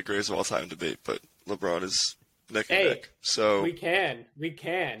going to get into greatest of all time debate, but LeBron is. Neck and neck. So we can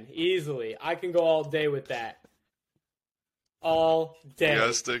easily. I can go all day with that. All day. We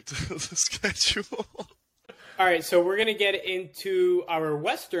gotta stick to the schedule. All right, so we're gonna get into our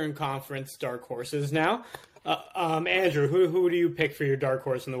Western Conference dark horses now. Andrew, who do you pick for your dark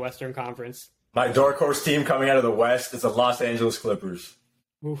horse in the Western Conference? My dark horse team coming out of the West is the Los Angeles Clippers.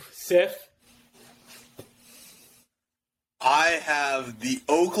 Oof. Sif? I have the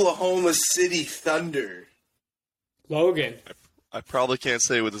Oklahoma City Thunder. Logan. I probably can't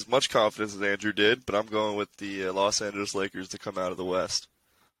say with as much confidence as Andrew did, but I'm going with the Los Angeles Lakers to come out of the West.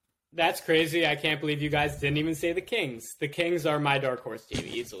 That's crazy. I can't believe you guys didn't even say the Kings. The Kings are my dark horse team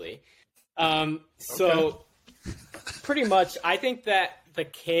easily. So pretty much, I think that the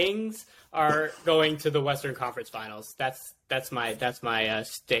Kings are going to the Western Conference Finals. That's my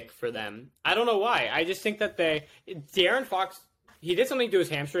stick for them. I don't know why. I just think that De'Aaron Fox, he did something to his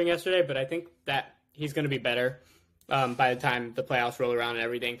hamstring yesterday, but I think that he's going to be better. By the time the playoffs roll around and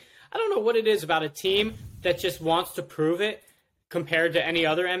everything. I don't know what it is about a team that just wants to prove it compared to any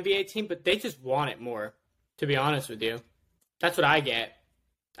other NBA team, but they just want it more, to be honest with you. That's what I get.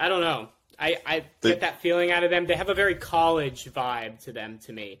 I don't know. I get that feeling out of them. They have a very college vibe to them,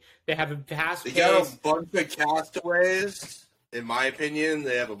 to me. They have a fast pace. They got a bunch of castaways. In my opinion,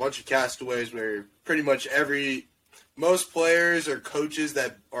 they have a bunch of castaways where pretty much most players or coaches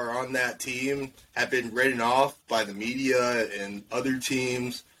that are on that team have been written off by the media and other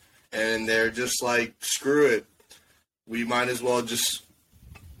teams, and they're just like, screw it. We might as well just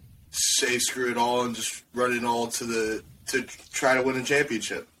say screw it all and just run it all to try to win a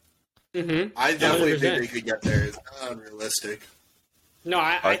championship. Mm-hmm. I definitely 100%. Think they could get there. It's not unrealistic. No,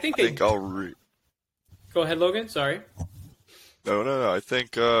 I think I'll Go ahead, Logan. Sorry. No. I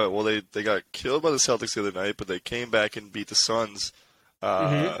think, they got killed by the Celtics the other night, but they came back and beat the Suns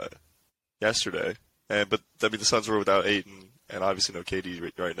yesterday. But the Suns were without Ayton and obviously no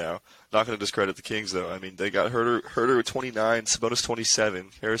KD right now. Not going to discredit the Kings, though. I mean, they got Herter with 29, Sabonis 27,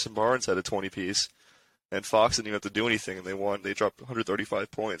 Harrison Barnes had a 20-piece, and Fox didn't even have to do anything, and they won. They dropped 135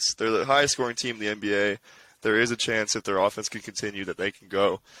 points. They're the highest scoring team in the NBA. There is a chance if their offense can continue that they can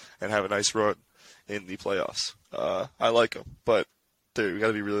go and have a nice run in the playoffs. I like them, but we got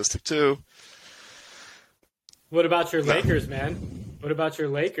to be realistic too. What about your Lakers, man? What about your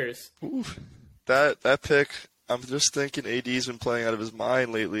Lakers? Ooh, that pick, I'm just thinking AD's been playing out of his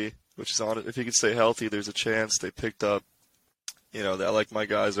mind lately, which is on it. If he can stay healthy, there's a chance. They picked up, I like my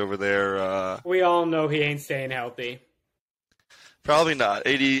guys over there. We all know he ain't staying healthy. Probably not.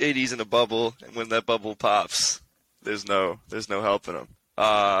 AD's in a bubble, and when that bubble pops, there's no helping him.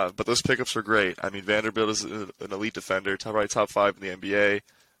 But those pickups are great. I mean, Vanderbilt is an elite defender, probably top 5 in the NBA.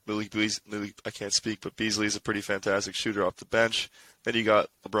 Malik, I can't speak, but Beasley is a pretty fantastic shooter off the bench. Then you got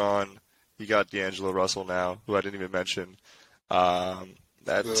LeBron, you got D'Angelo Russell now, who I didn't even mention.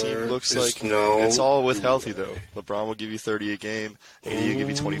 That team looks like it's all with healthy, though. LeBron will give you 30 a game. AD will give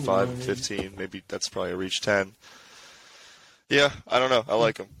you 25 and 15. Maybe that's probably a reach 10. Yeah, I don't know. I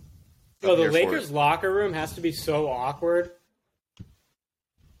like them. Well, the Lakers' locker room has to be so awkward.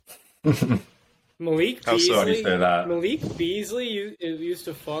 Malik Beasley used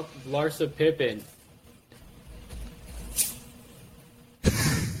to fuck Larsa Pippen.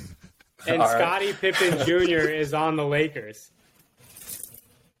 And Scottie Pippen Jr. is on the Lakers.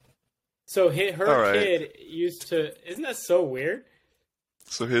 So her kid used to... Isn't that so weird?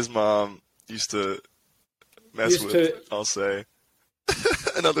 So his mom used to mess with, I'll say,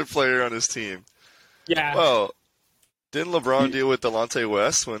 another player on his team. Yeah. Well, didn't LeBron deal with Delonte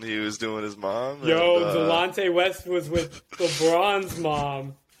West when he was doing his mom? Delonte West was with LeBron's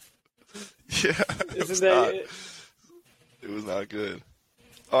mom. Yeah. It was not good.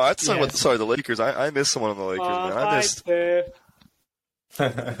 Oh, I have to talk about the Lakers. I missed someone on the Lakers, man. I missed...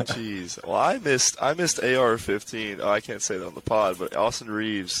 Jeez. Well, I missed AR-15. Oh, I can't say that on the pod, but Austin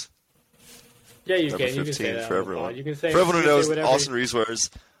Reeves. Yeah, you number can. 15 You can say that for everyone. You can say, for everyone who knows, whatever. Austin Reeves wears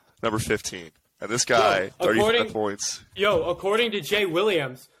number 15. And this guy, 35 points. According to Jay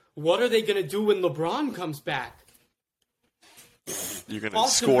Williams, what are they going to do when LeBron comes back? You're going to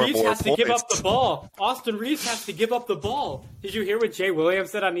score more points. To give up the ball. Austin Reeves has to give up the ball. Did you hear what Jay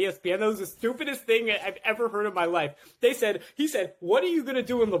Williams said on ESPN? That was the stupidest thing I've ever heard in my life. He said, what are you going to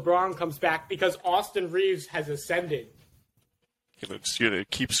do when LeBron comes back because Austin Reeves has ascended? You're going to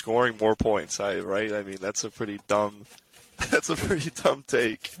keep scoring more points, right? I mean, that's a pretty dumb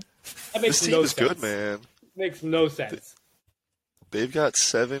take. That makes this no team is sense. good, man. Makes no sense. They've got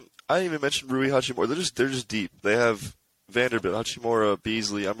 7. I didn't even mention Rui Hachimura. They're just deep. They have Vanderbilt, Hachimura,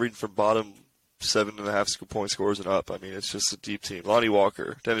 Beasley. I'm reading from bottom 7.5 point scores and up. I mean, it's just a deep team. Lonnie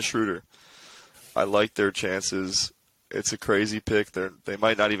Walker, Dennis Schroeder. I like their chances. It's a crazy pick. They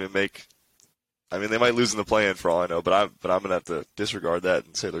might not even make. I mean, they might lose in the play-in for all I know. But I'm gonna have to disregard that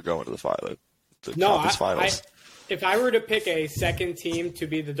and say they're going to the conference finals. If I were to pick a second team to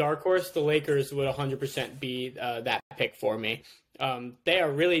be the dark horse, the Lakers would 100% be that pick for me. They are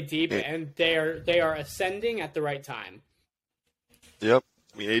really deep and they are ascending at the right time. Yep.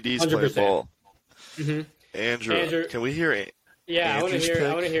 I mean, AD's 100%. playing ball. Mm-hmm. Andrew, can we hear it? Yeah, I want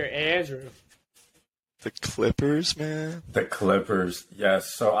to hear Andrew. The Clippers, man. The Clippers,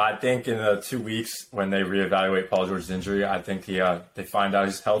 yes. So I think in the 2 weeks when they reevaluate Paul George's injury, I think they find out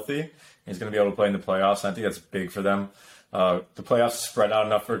he's healthy. He's going to be able to play in the playoffs, and I think that's big for them. The playoffs spread out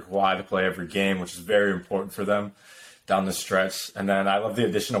enough for Kawhi to play every game, which is very important for them down the stretch. And then I love the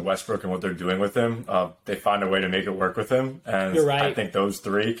addition of Westbrook and what they're doing with him. They find a way to make it work with him, and You're right. I think those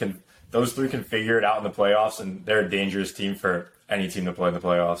three can figure it out in the playoffs, and they're a dangerous team for any team to play in the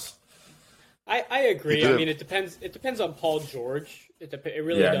playoffs. I agree. I mean, it depends on Paul George. It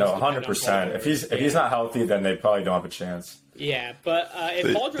really does. Yeah, no, 100%. If he's not healthy, then they probably don't have a chance. Yeah, but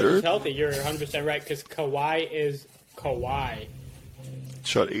if Paul George is healthy, you're 100% right because Kawhi is Kawhi.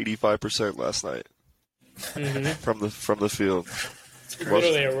 Shot 85% last night from the field.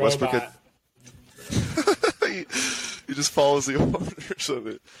 Literally a robot. He just follows the orders of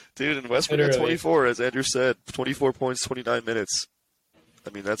it, dude. And Westbrook at 24, as Andrew said, 24 points, 29 minutes. I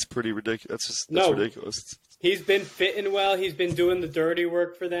mean, that's pretty ridiculous. That's ridiculous. He's been fitting well. He's been doing the dirty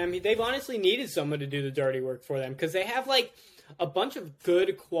work for them. They've honestly needed someone to do the dirty work for them because they have like a bunch of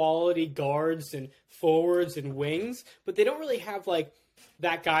good quality guards and forwards and wings, but they don't really have like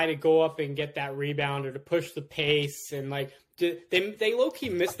that guy to go up and get that rebound or to push the pace. And like they low key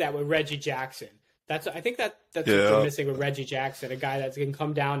missed that with Reggie Jackson. I think that's what they're missing with Reggie Jackson, a guy that can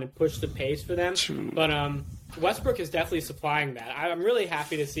come down and push the pace for them. True. But Westbrook is definitely supplying that. I'm really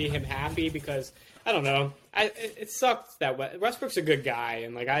happy to see him happy because I don't know. It sucks that Westbrook's a good guy,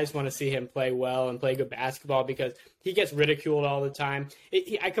 and like I just want to see him play well and play good basketball because he gets ridiculed all the time.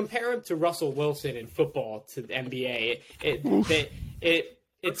 I compare him to Russell Wilson in football to the NBA. It's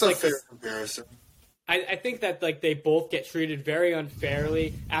It's like a fair comparison. I think that like they both get treated very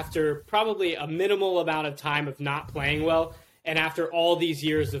unfairly after probably a minimal amount of time of not playing well, and after all these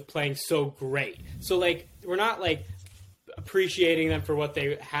years of playing so great. So like we're not like appreciating them for what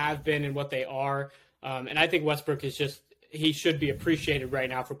they have been and what they are. And I think Westbrook is he should be appreciated right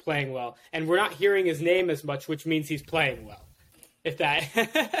now for playing well. And we're not hearing his name as much, which means he's playing well. If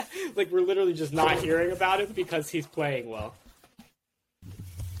that, like we're literally just not hearing about him because he's playing well.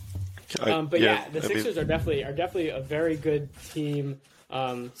 But the Sixers are definitely a very good team,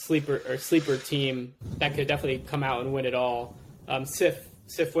 sleeper team that could definitely come out and win it all. Sif,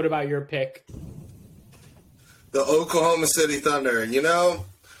 what about your pick? The Oklahoma City Thunder. You know,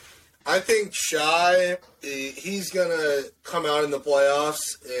 I think Shai, he's gonna come out in the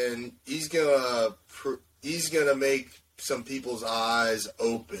playoffs and he's gonna make some people's eyes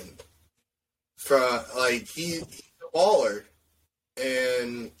open. He's a baller,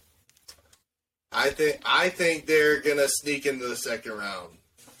 and I think they're gonna sneak into the second round.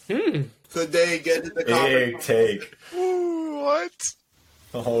 Could they get to the Big conference? take. Ooh, what?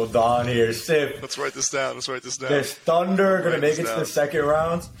 Hold on here, Sif. Let's write this down. There's Thunder going to make it to down. the second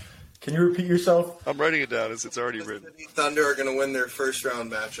round. Can you repeat yourself? I'm writing it down. It's already written. The Thunder are gonna win their first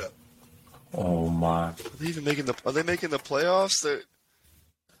round matchup. Oh my! Are they making the playoffs?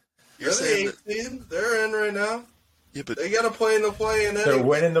 You're the 18. They're in right now. Yeah, but They gotta play in the play-in. They're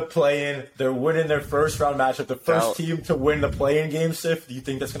winning the play-in. They're winning their first round matchup. The first Now- team to win the play-in game, Sif. Do you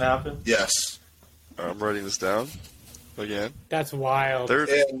think that's going to happen? Yes. I'm writing this down again. That's wild. They're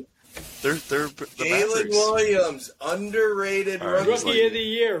And the Jalen Mavericks. Williams, underrated All right, rookie. Rookie of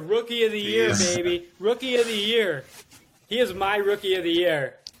the year, Yes. baby, rookie of the year. He is my rookie of the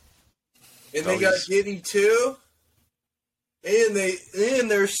year. And they got Giddy too. And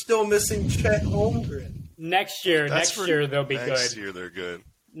they're still missing Chet Holmgren. Next year they'll be Next good. year they're good.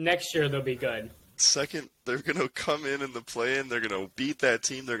 Next year they'll be good. Second, they're gonna come in the play-in. They're gonna beat that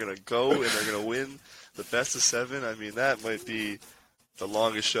team. They're gonna go and they're gonna win the best of 7. I mean, that might be the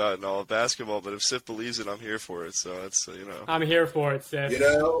longest shot in all of basketball. But if Sif believes it, I'm here for it. So it's I'm here for it, Sif. You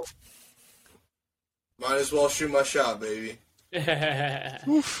know, might as well shoot my shot, baby. I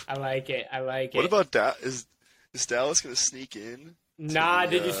like it. What about Dallas? Is Dallas gonna sneak in? Nah,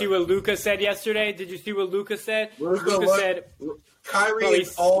 did you see what Luca said yesterday? Did you see what Luca said? Luka said Kyrie Well,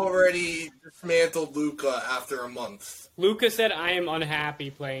 has already dismantled Luka after a month. Luca said I am unhappy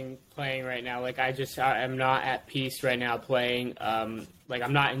playing right now. Like I am not at peace right now playing. Like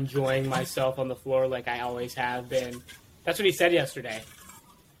I'm not enjoying myself on the floor like I always have been. That's what he said yesterday.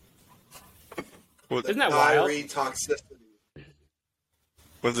 Isn't that wild? Kyrie toxicity.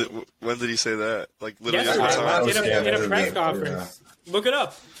 When did he say that? Like literally Yesterday, every time. in a press Yeah. conference. Look it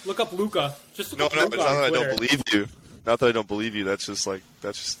up. Look up Luca. Just look No, up it's Luca not on that I Twitter. don't believe you. Not that I don't believe you. That's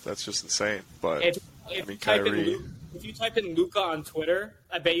just insane. But If mean, you type in Kyrie- if you type in Luca on Twitter,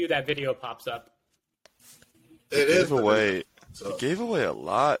 I bet you that video pops up. It he is gave away. So- He gave away a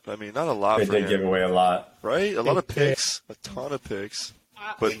lot. I mean, not a lot They for did him, give away a lot. right? A lot of They did. picks, a ton of picks.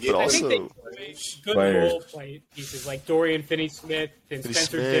 I But I think they also, gave away good Players. role play pieces like Dorian Finney-Smith and Spencer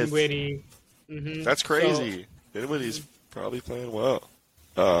Finney-Smith. Dinwiddie. Mm-hmm. that's crazy. Dinwiddie's probably playing well.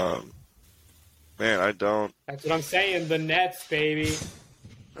 Man, I don't. That's what I'm saying. The Nets, baby.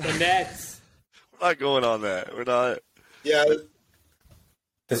 The Nets. We're not going on that. We're not. Yeah,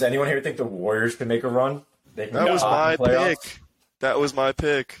 Does anyone here think the Warriors can make a run? They can That get was hot my in the playoffs? pick. That was my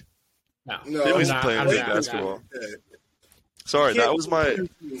pick. No. Dinwiddie's I'm not- playing I'm good not- I'm basketball. not. Sorry, that was my.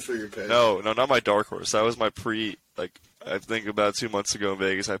 for your pick. No, not my dark horse. That was my I think about 2 months ago in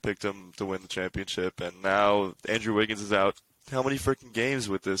Vegas, I picked him to win the championship, and now Andrew Wiggins is out. How many freaking games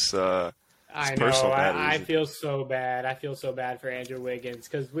with this? I know. personal I matters. feel so bad. I feel so bad for Andrew Wiggins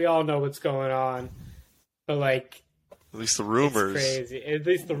because we all know what's going on. But, like, At least the it's rumors. crazy. At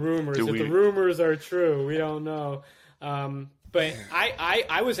least the rumors. Do If we- the rumors are true, we don't know. But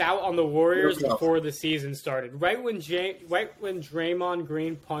I was out on the Warriors before the season started. Right when Draymond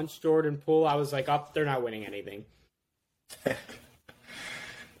Green punched Jordan Poole, I was like, they're not winning anything.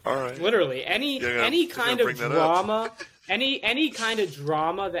 All right. Literally, any You're kind gonna of bring that up. drama, any kind of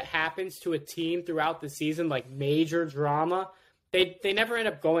drama that happens to a team throughout the season, like major drama, they never end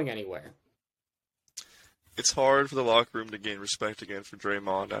up going anywhere. It's hard for the locker room to gain respect again for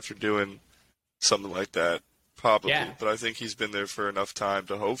Draymond after doing something like that. Probably, Yeah. but I think he's been there for enough time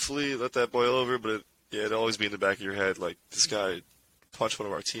to hopefully let that boil over. But it'd always be in the back of your head, like this guy punch one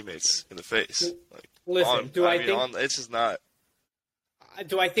of our teammates in the face. Like, Listen, it's just not.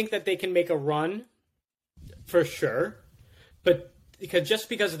 Do I think that they can make a run? For sure, but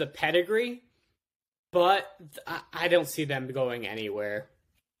because of the pedigree, but I don't see them going anywhere.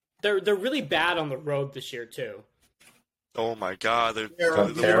 They're really bad on the road this year too. Oh my God, they're terrible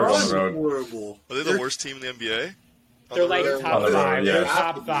on the road. Horrible. Are they the worst team in the NBA? They're like top On the road, five. yeah. They're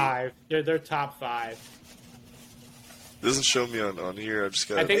top five. They're top five. It doesn't show me on here. I just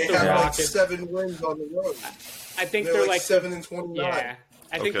got. I think They the have like Rockets. 7 wins on the road. I think They're they're like like 7-29. Yeah,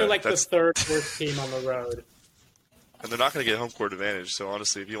 I think Okay, they're like the that's- third worst team on the road. And they're not going to get home court advantage. So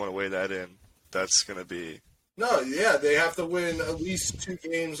honestly, if you want to weigh that in, that's going to be. No, yeah, they have to win at least 2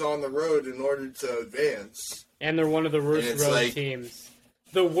 games on the road in order to advance. And they're one of the worst And it's road like- teams.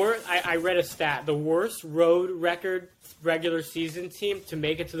 The worst. I read a stat. The worst road record regular season team to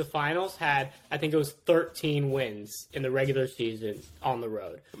make it to the finals had, I think it was 13 wins in the regular season on the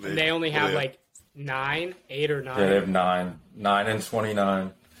road. And they only have like 8 or 9. Yeah, they have 9 and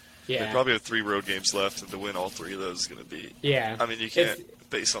 29. Yeah. They probably have 3 road games left, and to win all 3 of those is going to be. Yeah. I mean, you can't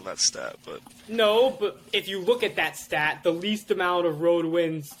base on that stat, but No, but if you look at that stat, the least amount of road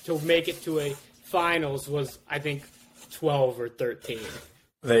wins to make it to a finals was, I think, 12 or 13.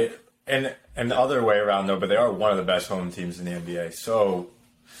 They and the other way around though, but they are one of the best home teams in the NBA. So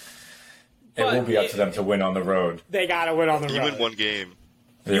it But will be up to them to win on the road. They got to win on the road. you win one game.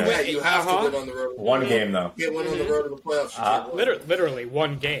 Yeah. Yeah, you have Uh-huh. to win on the road. One game though. You can't win on the road in the playoffs. You can't win. Literally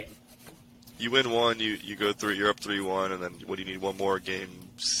one game. You win one, you go through. You're up 3-1, and then what do you need? One more, game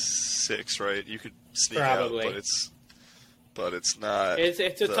 6, right? You could sneak Probably. out, but it's not. It's a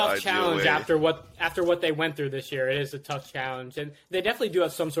the tough ideal challenge way. after what they went through this year. It is a tough challenge, and they definitely do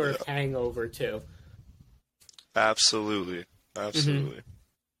have some sort of hangover too. Absolutely.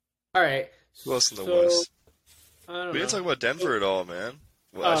 All right. Who else in the So, West? I don't We know. didn't talk about Denver at all, man.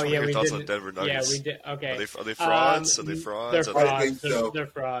 Well, I Oh just want yeah, to we hear thoughts did. on Denver Yeah, Nuggets. we did. Okay. Are they frauds? Are they frauds? They're Are they- frauds. I think so. They're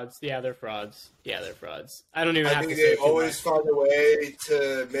frauds. Yeah, they're frauds. Yeah, they're frauds. I don't even I have think to say they too always much. find a way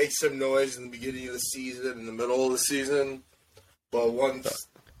to make some noise in the beginning of the season, in the middle of the season. But once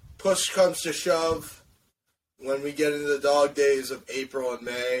push comes to shove, when we get into the dog days of April and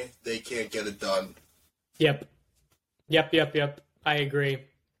May, they can't get it done. Yep. I agree.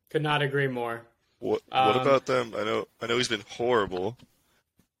 Could not agree more. What about them? I know he's been horrible,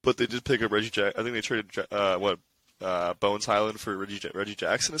 but they did pick up Reggie Jackson. I think they traded Bones Highland for Reggie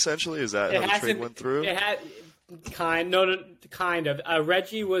Jackson. Essentially, is that how the trade went through? It had kind of.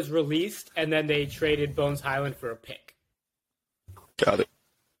 Reggie was released, and then they traded Bones Highland for a pick. Got it.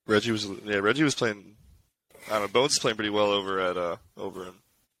 Reggie was playing. I don't know. Bones is playing pretty well over in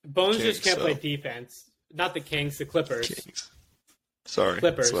Bones Kings, just can't so- play defense. Not the Kings, the Clippers. Kings. Sorry,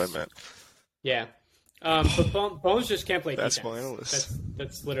 Clippers. that's what I meant. Yeah. But Bones just can't play That's defense. my analyst.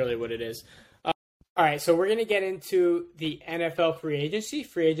 That's literally what it is. All right, so we're going to get into the NFL free agency.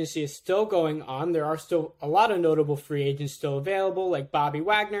 Free agency is still going on. There are still a lot of notable free agents still available, like Bobby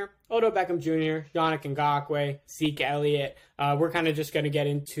Wagner, Odell Beckham Jr., Yannick Ngakoue, Zeke Elliott. We're kind of just going to get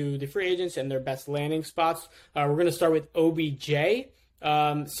into the free agents and their best landing spots. We're going to start with OBJ.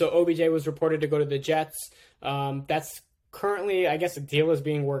 So OBJ was reported to go to the Jets. That's currently, I guess, a deal is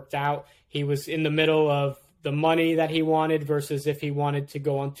being worked out. He was in the middle of the money that he wanted versus if he wanted to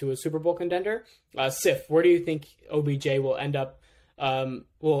go on to a Super Bowl contender. Sif, where do you think OBJ will end up,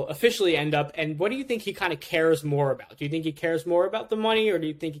 will officially end up, and what do you think he kind of cares more about? Do you think he cares more about the money, or do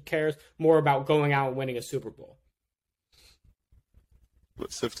you think he cares more about going out and winning a Super Bowl?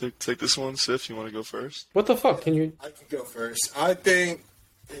 Let Sif take this one. Sif, you want to go first? What the fuck? Can you? I can go first. I think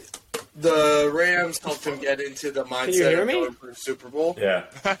the Rams helped him get into the mindset hear of me? going for a Super Bowl. Yeah.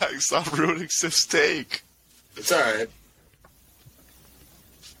 Stop ruining Sif's take. It's all right.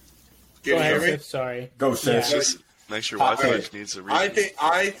 Can Go you ahead, hear me? Sif. Sorry. Go, Sis. Yeah. Just make sure Wi-Fi Alright. needs a reason.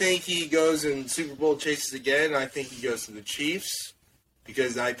 I think he goes and Super Bowl chases again. I think he goes to the Chiefs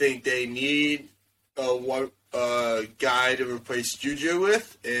because I think they need a guy to replace Juju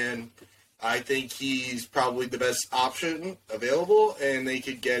with, and I think he's probably the best option available, and they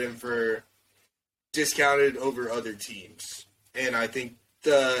could get him for discounted over other teams. And I think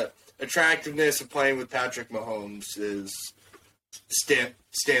the attractiveness of playing with Patrick Mahomes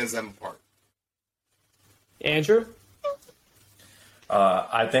stands them apart. Andrew?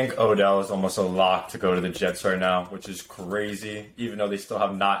 I think Odell is almost a lock to go to the Jets right now, which is crazy, even though they still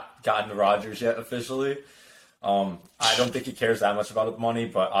have not gotten Rodgers yet officially. I don't think he cares that much about the money,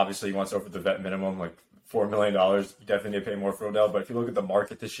 but obviously he wants over the vet minimum, like $4 million. You definitely need to pay more for Odell. But if you look at the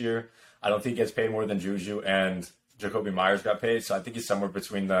market this year, I don't think he gets paid more than Juju and Jacoby Myers got paid. So I think he's somewhere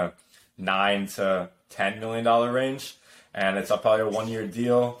between the $9 to $10 million range. and it's probably a 1-year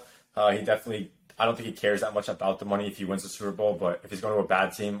deal. I don't think he cares that much about the money if he wins the Super Bowl, but if he's going to a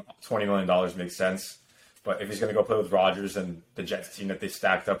bad team, $20 million makes sense. But if he's going to go play with Rodgers and the Jets team that they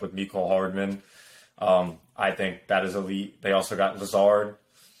stacked up with Mecole Hardman, I think that is elite. They also got Lazard,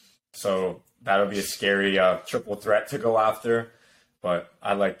 so that'll be a scary triple threat to go after. But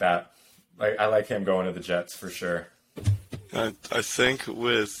I like that. I like him going to the Jets for sure. I think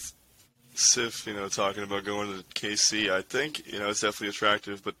with Sif, talking about going to KC, I think, it's definitely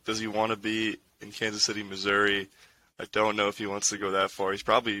attractive, but does he want to be in Kansas City, Missouri? I don't know if he wants to go that far. He's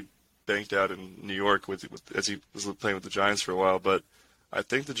probably banked out in New York as he was playing with the Giants for a while, but I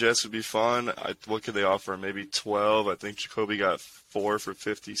think the Jets would be fun. What could they offer? Maybe 12. I think Jacoby got 4 for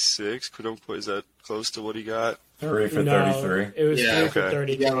 56. Is that close to what he got? 3 for 33. It was 3 for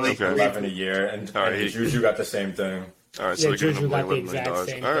 33. Yeah, like 11 a year, and Juju got the same thing. All right, so they're giving Juju him got the $11 million. exact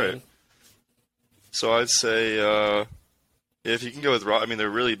same All right. thing. So I'd say if you can go with they're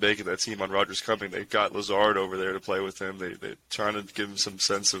really making that team on Rodgers coming. They've got Lazard over there to play with him. They're trying to give him some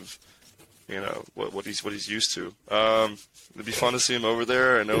sense of, what he's used to. It'd be fun to see him over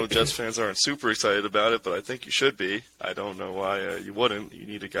there. I know Jets fans aren't super excited about it, but I think you should be. I don't know why you wouldn't. You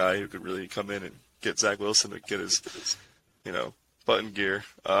need a guy who could really come in and get Zach Wilson to get his, button gear.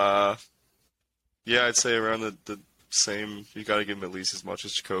 Yeah, I'd say around the same. You got to give him at least as much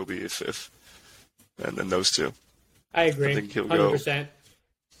as Jacoby, and then those two. I agree, I think he'll 100%.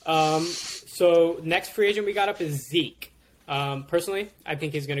 So next free agent we got up is Zeke. Personally, I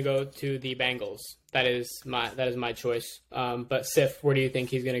think he's going to go to the Bengals. That is my choice. But Sif, where do you think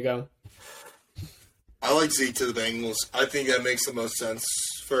he's going to go? I like Zeke to the Bengals. I think that makes the most sense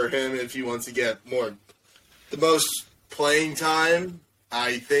for him if he wants to get the most playing time,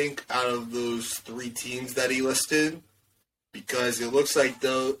 I think, out of those 3 teams that he listed, because it looks like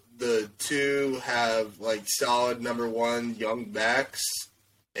the two have solid number 1 young backs,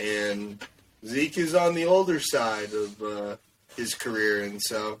 and Zeke is on the older side of his career, and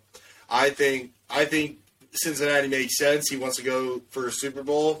so I think Cincinnati makes sense. He wants to go for a Super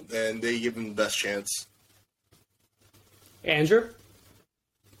Bowl, and they give him the best chance. Andrew?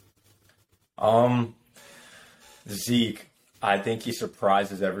 Zeke, I think he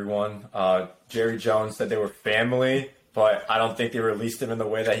surprises everyone. Jerry Jones said they were family, but I don't think they released him in the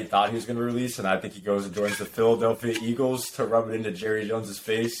way that he thought he was going to release, and I think he goes and joins the Philadelphia Eagles to rub it into Jerry Jones's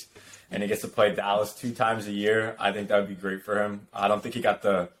face, and he gets to play Dallas 2 times a year. I think that would be great for him. I don't think he got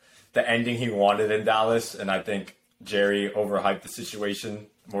the ending he wanted in Dallas, and I think Jerry overhyped the situation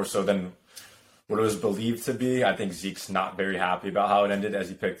more so than what it was believed to be. I think Zeke's not very happy about how it ended, as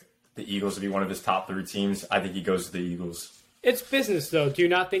he picked the Eagles to be one of his top 3 teams. I think he goes to the Eagles. It's business, though. Do you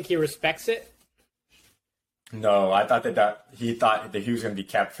not think he respects it? No, I thought that he thought that he was going to be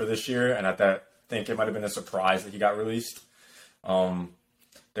kept for this year, and I think it might have been a surprise that he got released.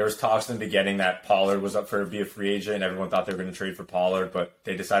 There was talks in the beginning that Pollard was up to be a free agent, and everyone thought they were going to trade for Pollard, but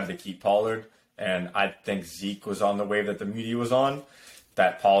they decided to keep Pollard. And I think Zeke was on the wave that the media was on,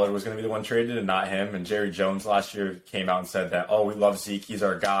 that Pollard was going to be the one traded and not him. And Jerry Jones last year came out and said that, we love Zeke, he's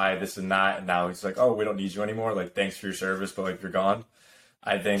our guy, this and that. And now he's like, we don't need you anymore. Thanks for your service, but you're gone.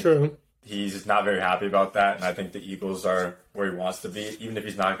 I think True. He's not very happy about that. And I think the Eagles are where he wants to be, even if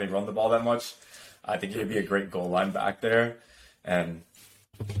he's not going to run the ball that much. I think he'd be a great goal line back there and,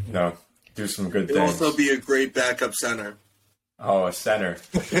 do some good He'll things. also be a great backup center. Oh, a center.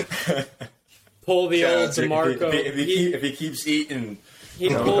 Pull the old DeMarco. If he keeps eating,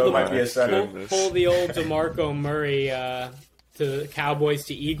 might be a center. Pull the old DeMarco Murray to Cowboys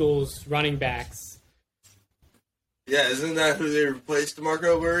to Eagles running backs. Yeah, isn't that who they replaced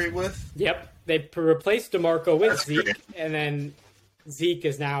DeMarco Murray with? Yep, they replaced DeMarco with That's Zeke, great. and then Zeke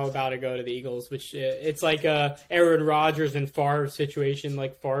is now about to go to the Eagles, which it's like a Aaron Rodgers and Favre situation.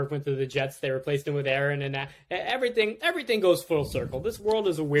 Like Favre went to the Jets, they replaced him with Aaron, and everything goes full circle. This world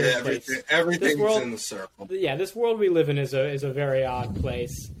is a weird place. Everything's in the circle. Yeah, this world we live in is a very odd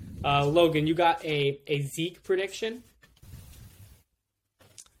place. Logan, you got a Zeke prediction?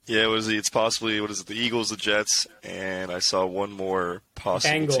 Yeah, it's possibly, the Eagles, the Jets, and I saw one more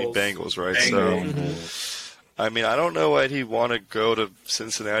possible team, Bengals, right? So, I mean, I don't know why he'd want to go to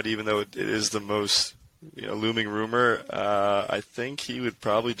Cincinnati, even though it is the most looming rumor. I think he would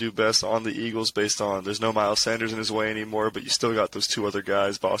probably do best on the Eagles based on there's no Miles Sanders in his way anymore, but you still got those 2 other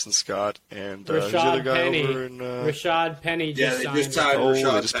guys, Boston Scott and who's the other guy Penny. over in Rashad Penny just signed. They just signed they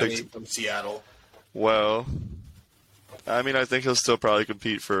Rashad just Penny picked- from Seattle. Well, I mean, I think he'll still probably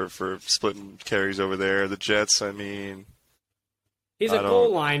compete for splitting carries over there. The Jets, I mean, He's a goal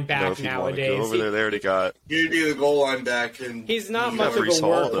line back nowadays. Over there, they already got. You'd be the goal line back, and he's not much of a Breece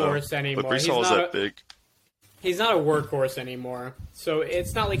Hall, workhorse though. anymore. But Breece Hall's that big. he's not a workhorse anymore. So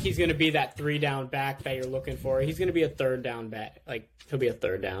it's not like he's going to be that 3-down back that you're looking for. He's going to be a 3rd-down back. Like, he'll be a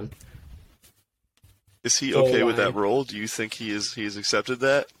 3rd down. Is he okay with that role? Do you think he's accepted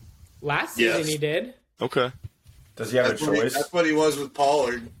that? Last season he did. Okay. Does he have a choice? That's what he was with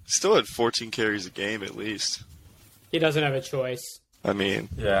Pollard. Still had 14 carries a game at least. He doesn't have a choice. I mean...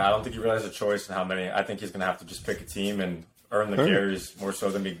 Yeah, I don't think he really has a choice in how many. I think he's going to have to just pick a team and earn the carries more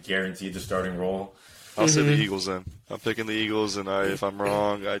so than be guaranteed the starting role. I'll say the Eagles then. I'm picking the Eagles, and if I'm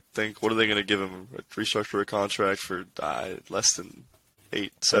wrong, I think, what are they going to give him? Restructure a contract for less than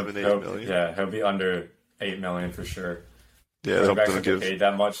 8 million? Yeah, he'll be under $8 million for sure. Yeah, they'll give paid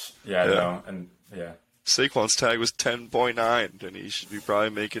that much. Yeah, no, and yeah. Saquon's tag was 10.9, and he should be probably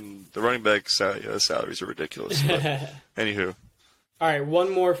making the running back salaries are ridiculous. But anywho, all right,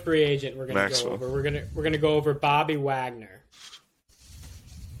 one more free agent we're going to go over. We're gonna go over Bobby Wagner.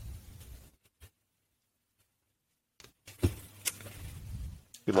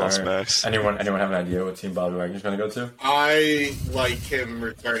 We lost Max. Anyone have an idea what team Bobby Wagner's going to go to? I like him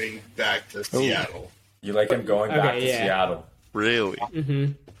returning back to Seattle. You like him going back to Seattle? Really?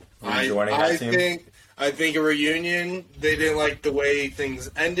 Mm-hmm. I think a reunion, they didn't like the way things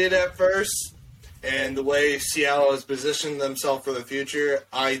ended at first, and the way Seattle has positioned themselves for the future.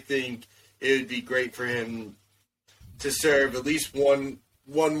 I think it would be great for him to serve at least one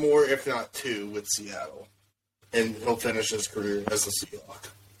more, if not 2, with Seattle. And he'll finish his career as a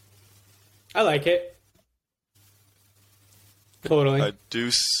Seahawk. I like it. Totally. I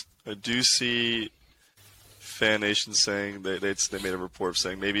do see Fan Nation saying they made a report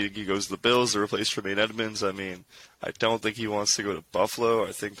saying maybe he goes to the Bills to replace Tremaine Edmonds. I mean, I don't think he wants to go to Buffalo.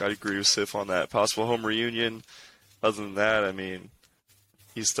 I think I agree with Sif on that. Possible home reunion. Other than that, I mean,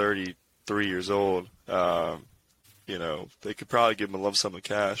 he's 33 years old. They could probably give him a lump sum of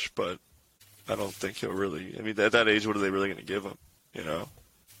cash, but I don't think he'll really. I mean, at that age, what are they really going to give him?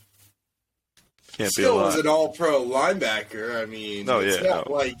 Can't be a lot. Still was an all-pro linebacker. I mean, it's not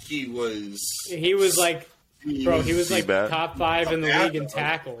like he was. He was like, he was like top 5 in the league in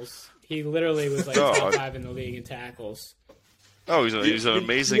tackles. He literally was like top 5 in the league in tackles. Oh, he's an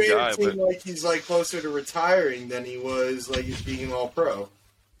amazing guy. But like he's like closer to retiring than he was like he's being all-pro.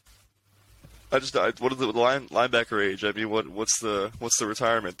 What is the linebacker age? I mean, what's the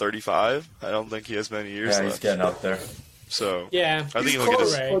retirement? 35? I don't think he has many years left. Yeah, he's getting up there. So yeah, I think he'll get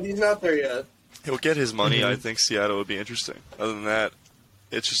his. But he's not there yet. He'll get his money. I think Seattle would be interesting. Other than that,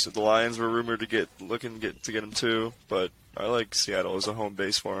 it's just that the Lions were rumored to get him too. But I like Seattle as a home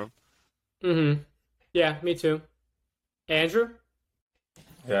base for him. Mm-hmm. Yeah, me too. Andrew?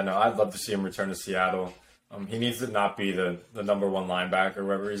 Yeah, no, I'd love to see him return to Seattle. He needs to not be the number 1 linebacker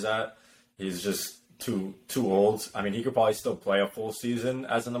wherever he's at. He's just too old. I mean, he could probably still play a full season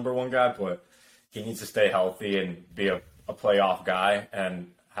as a number 1 guy, but he needs to stay healthy and be a playoff guy.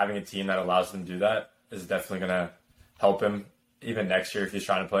 And having a team that allows him to do that is definitely going to help him even next year if he's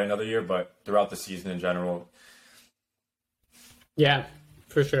trying to play another year, but throughout the season in general. Yeah,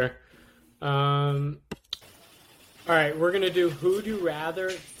 for sure. All right, we're going to do Who'd You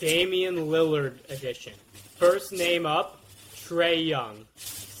Rather Damian Lillard edition. First name up, Trae Young.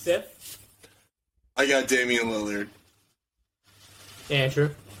 Sif? I got Damian Lillard. Andrew?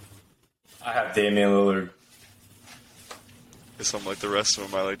 I have Damian Lillard. Guess I'm like the rest of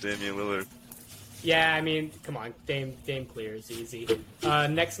them. I like Damian Lillard. Yeah, I mean, come on. Dame clear is easy.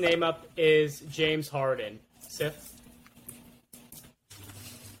 Next name up is James Harden. Sif?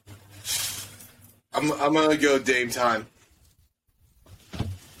 I'm going to go Dame time.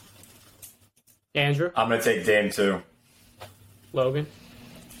 Andrew? I'm going to take Dame too. Logan?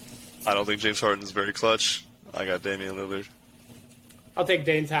 I don't think James Harden's very clutch. I got Damian Lillard. I'll take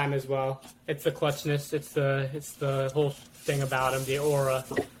Dame time as well. It's the clutchness. It's the whole thing about him, the aura.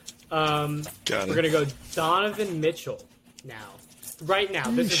 We're going to go Donovan Mitchell now. Right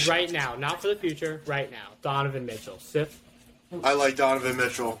now. This is right now. Not for the future. Right now. Donovan Mitchell. Sif? I like Donovan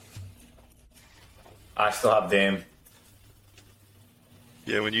Mitchell. I still have Dame.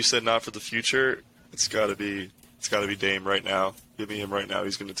 Yeah, when you said not for the future, it's got to be Dame right now. Give me him right now.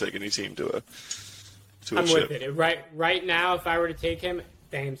 He's going to take any team to a I'm chip. with it. Right now, if I were to take him,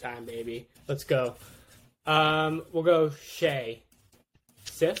 Dame time, baby. Let's go. We'll go Shea.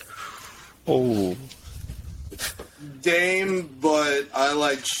 Sif? Oh. Dame, but I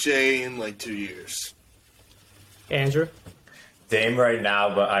like Shea in like 2 years. Andrew? Dame right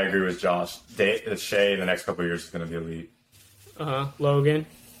now, but I agree with Josh. Shea in the next couple of years is going to be elite. Logan?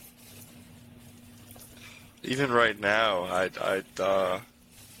 Even right now, I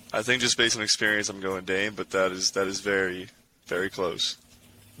think just based on experience, I'm going Dame, but that is very, very close.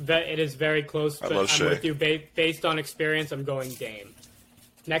 It is very close, but love I'm Shea. with you. Based on experience, I'm going Dame.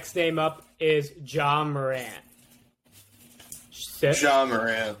 Next name up is Ja Morant. Sith? Ja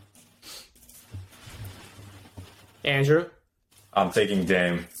Morant. Andrew? I'm taking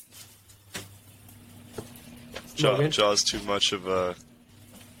Dame. Logan? Jaw's too much of a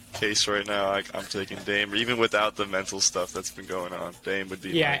case right now. I'm taking Dame. Even without the mental stuff that's been going on, Dame would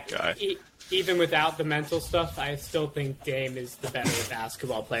be my guy. Even without the mental stuff, I still think Dame is the better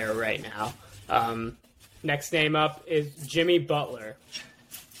basketball player right now. Next name up is Jimmy Butler.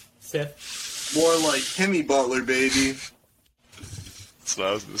 Sith? More like Kimmy Butler, baby. That's what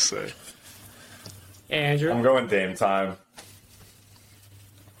I was going to say. Andrew? I'm going Dame time.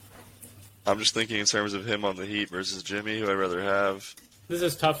 I'm just thinking in terms of him on the Heat versus Jimmy, who I'd rather have. This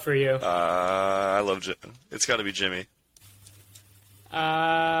is tough for you. I love Jimmy. It's got to be Jimmy.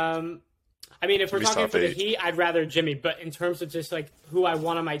 I mean, if we're Jimmy's talking top for the 8. Heat, I'd rather Jimmy. But in terms of just like who I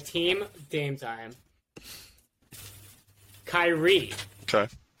want on my team, Dame time. Kyrie. Okay.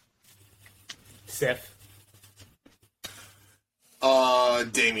 Sif.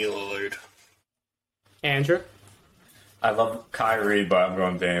 Damian Lillard. Andrew. I love Kyrie, but I'm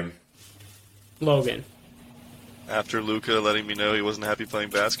going Dame. Logan. After Luka letting me know he wasn't happy playing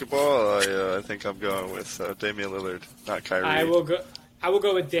basketball, I think I'm going with Damian Lillard, not Kyrie. I will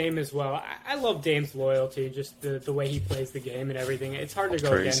go with Dame as well. I love Dame's loyalty, just the way he plays the game and everything. It's hard to go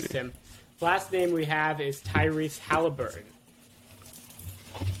Crazy. against him. Last name we have is Tyrese Halliburton.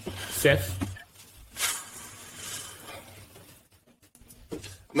 Sif.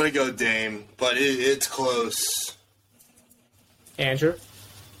 I'm going to go Dame, but it's close. Andrew.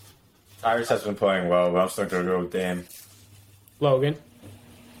 Tyrese has been playing well, but I'm still going to go with Dame. Logan.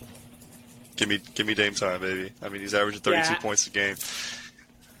 Give me Dame time, baby. I mean, he's averaging 32 Yeah. points a game.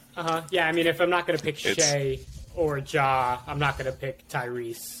 Yeah, I mean, if I'm not going to pick It's- Shea or Ja, I'm not going to pick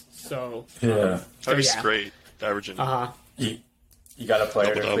Tyrese. So, Yeah. Tyrese yeah. is great, averaging. You got a player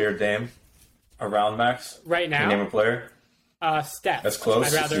to Double-double. clear Dame around Max? right Can you name now, a player? Steph. That's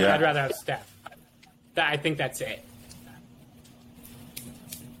close, I'd yeah. rather have Steph. I think that's it.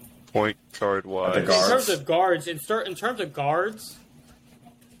 Point guard wise. The In guards. terms of guards, in terms of guards,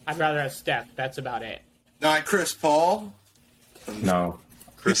 I'd rather have Steph. That's about it. Not Chris Paul. No.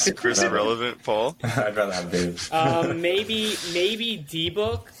 Chris irrelevant, Paul. I'd rather have Dame. Maybe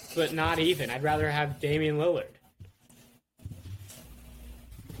D-Book, but not even. I'd rather have Damian Lillard.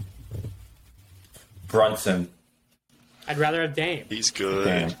 Brunson. I'd rather have Dame. He's good.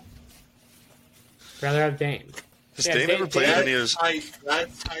 Dame. Rather have Dame. Has Yeah, Dame Dame- ever played Dame- any of his...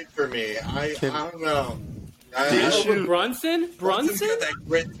 That's tight for me. I don't know. The issue- Over Brunson? Brunson? That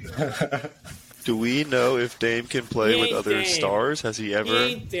grit. Do we know if Dame can play He with ain't other Dame. stars? Has he He ever?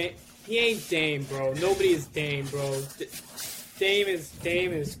 ain't Dame, bro. Nobody is Dame, bro. Dame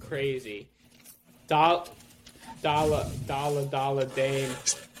is crazy. Dollar Dame.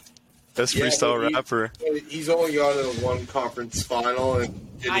 Best Yeah, freestyle but he- rapper. He's only gone to one conference final. And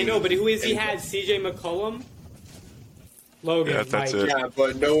I know, but who is he had? CJ McCollum? Logan, Yeah, that's Mike. it. Yeah,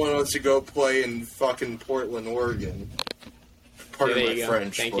 but no one wants to go play in fucking Portland, Oregon. Pardon Yeah, my there you go.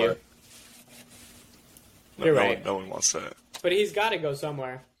 French, Thank but you. No, You're no right. one, no one wants that. But he's got to go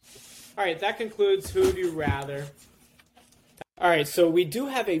somewhere. All right, that concludes Who Would You Rather. All right, so we do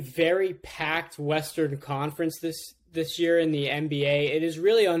have a very packed Western Conference this year in the NBA. It is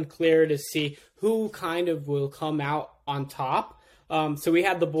really unclear to see who kind of will come out on top. So we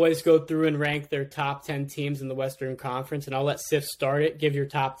had the boys go through and rank their top 10 teams in the Western Conference, and I'll let Sif start it. Give your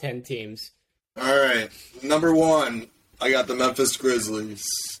top 10 teams. all right. Number 1, I got the Memphis Grizzlies.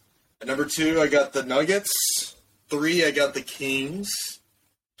 At number 2, I got the Nuggets. 3, I got the Kings.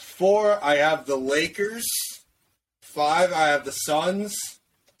 4, I have the Lakers. 5, I have the Suns.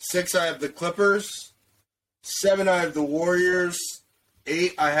 6, I have the Clippers. 7, I have the Warriors.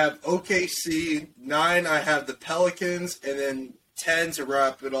 8, I have OKC. 9, I have the Pelicans. And then 10, to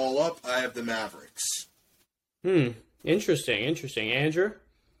wrap it all up, I have the Mavericks. Interesting. Andrew?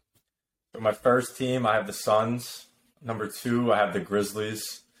 For my first team, I have the Suns. Number 2, I have the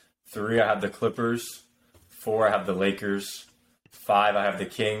Grizzlies. 3, I have the Clippers. 4, I have the Lakers. 5, I have the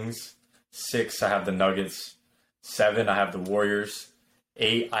Kings. 6, I have the Nuggets. 7, I have the Warriors.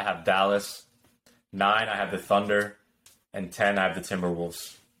 8, I have Dallas. 9, I have the Thunder. And 10, I have the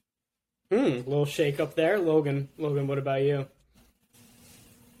Timberwolves. Little shake up there. Logan, what about you?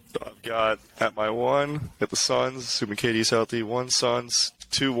 So I've got at my 1, got the Suns, assuming KD's healthy. 1 Suns,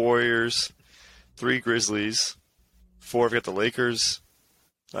 2 Warriors, 3 Grizzlies. 4, I've got the Lakers.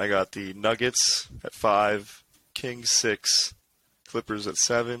 I got the Nuggets at 5, Kings 6, Clippers at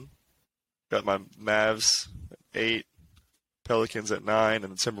 7. Got my Mavs at 8, Pelicans at 9,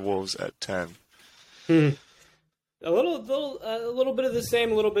 and the Timberwolves at 10. A little bit of the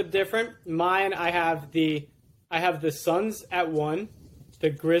same, a little bit different. Mine, I have the Suns at 1, the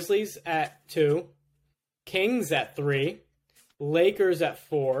Grizzlies at 2, Kings at 3, Lakers at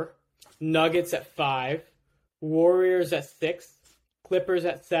 4, Nuggets at 5, Warriors at 6, Clippers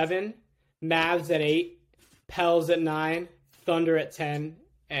at 7, Mavs at 8, Pels at 9, Thunder at 10,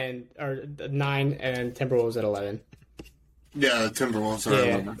 and 9, and Timberwolves at 11. Yeah, the Timberwolves are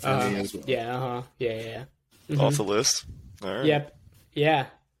 11 for me as well. Yeah, yeah. Mm-hmm. Off the list. All right. Yep. Yeah.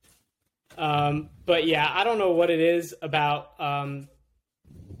 But yeah, I don't know what it is about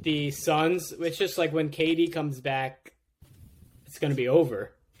the Suns. It's just like when KD comes back, it's going to be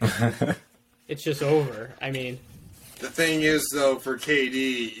over. It's just over. I mean, the thing is, though, for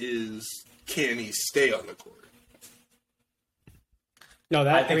KD is, can he stay on the court? No,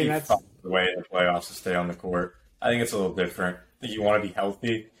 I think that's the way in the playoffs to stay on the court. I think it's a little different. I think you want to be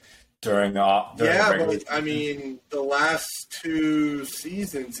healthy during the regular season. I mean, the last 2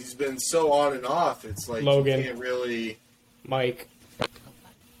 seasons he's been so on and off. It's like Logan. You can't really, Mike.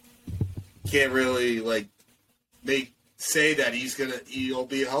 like say that he'll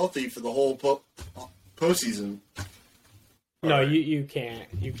be healthy for the whole postseason. No, right. you can't.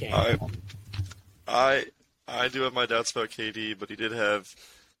 You can't. I do have my doubts about KD, but he did have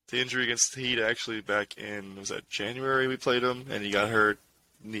the injury against the Heat actually back in, was that January we played him, and he got hurt.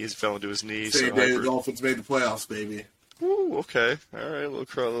 Knees fell into his knee. So the Dolphins made the playoffs, baby. Ooh, okay. All right,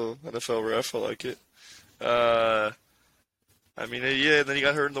 little NFL ref. I like it. I mean, yeah, then he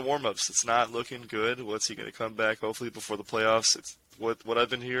got hurt in the warm-ups. It's not looking good. What's he going to come back, hopefully, before the playoffs? It's what I've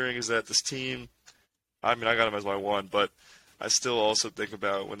been hearing is that this team, I mean, I got him as my 1, but I still also think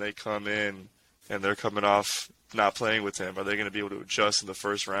about when they come in and they're coming off not playing with him, are they going to be able to adjust in the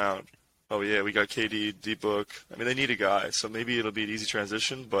first round? Oh, yeah, we got KD, D-Book. I mean, they need a guy, so maybe it'll be an easy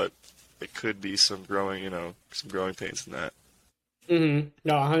transition, but it could be some growing pains in that. Mm-hmm.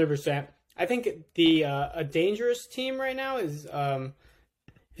 No, 100%. I think a dangerous team right now is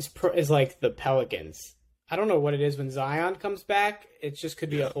like the Pelicans. I don't know what it is when Zion comes back. It just could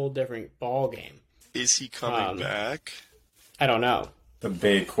be a whole different ball game. Is he coming back? I don't know. The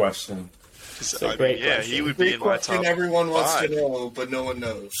big question. It's a great question. He would be in my top 5. Everyone wants to know, but no one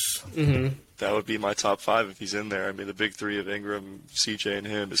knows. Mm-hmm. That would be my top 5 if he's in there. I mean, the big 3 of Ingram, CJ, and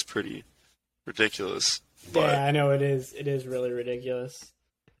him is pretty ridiculous. But yeah, I know it is. It is really ridiculous.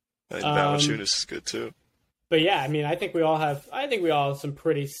 And Valanciunas is good too. But yeah, I mean, I think we all have some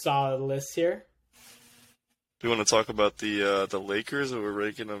pretty solid lists here. Do you want to talk about the Lakers, or we're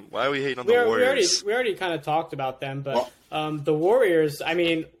ranking them? Why are we hating on the Warriors? We already kind of talked about them, but the Warriors. I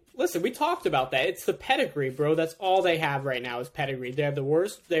mean, listen, we talked about that. It's the pedigree, bro. That's all they have right now is pedigree. They have the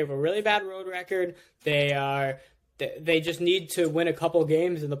worst. They have a really bad road record. They just need to win a couple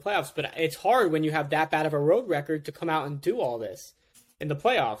games in the playoffs. But it's hard when you have that bad of a road record to come out and do all this in the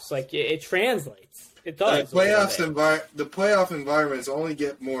playoffs. Like it translates. It does. The playoff environments only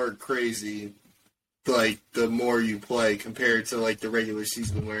get more crazy, like the more you play compared to like the regular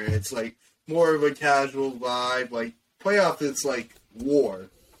season, where it's like more of a casual vibe. Like playoff, it's like war.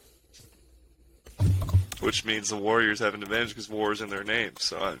 Which means the Warriors have an advantage because war is in their name.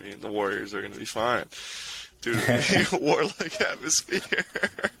 So I mean, the Warriors are going to be fine. Dude, a warlike atmosphere.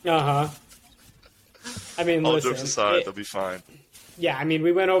 I mean, all listen, jokes aside, they'll be fine. Yeah, I mean,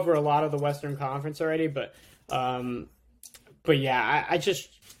 we went over a lot of the Western Conference already, but yeah, I just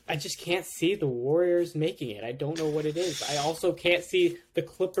can't see the Warriors making it. I don't know what it is. I also can't see the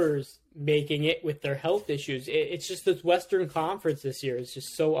Clippers making it with their health issues. It's just this Western Conference this year is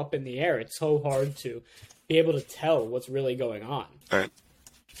just so up in the air. It's so hard to be able to tell what's really going on. All right.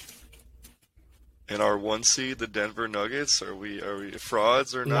 And our 1 seed, the Denver Nuggets, are we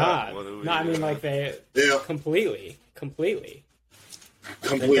frauds or not? I mean, like they completely.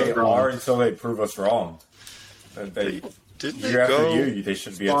 They are until they prove us wrong. Year after year, they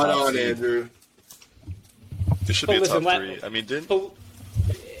should be a top seed. Andrew. They should be a top 3. I mean,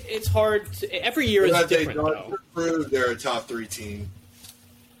 it's hard. Every year is different, though. Prove they're a top 3 team.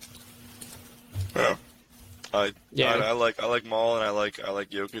 Yeah. I like Maul and I like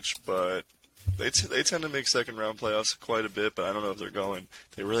Jokic, but they tend to make second round playoffs quite a bit. But I don't know if they're going.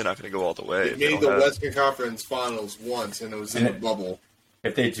 They're really not going to go all the way. They made the Western Conference Finals once, and it was in a bubble.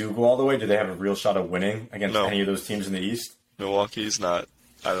 If they do go all the way, do they have a real shot of winning against any of those teams in the East? Milwaukee's not.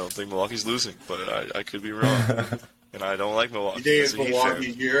 I don't think Milwaukee's losing, but I could be wrong. And I don't like Milwaukee. You think it's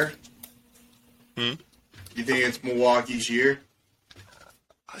Milwaukee's year? You think it's Milwaukee's year?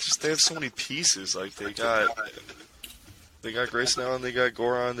 They have so many pieces. Like they got Grayson Allen, they got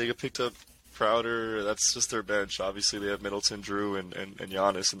Goran, they got picked up Crowder, that's just their bench. Obviously, they have Middleton, Drew, and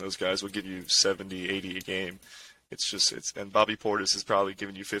Giannis, and those guys will give you 70, 80 a game. And Bobby Portis is probably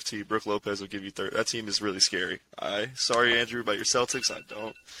giving you 50. Brook Lopez will give you 30. That team is really scary. Sorry, Andrew, about your Celtics. I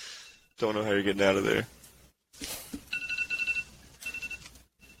don't know how you're getting out of there.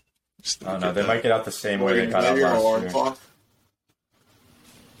 Oh, no, they might get out the same way they got out last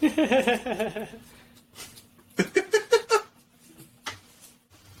year.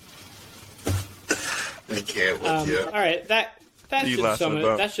 I can't with you. All right, that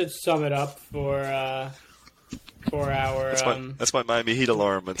should sum it up for our. That's my Miami Heat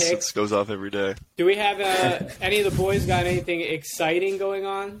alarm. It goes off every day. Do we have any of the boys got anything exciting going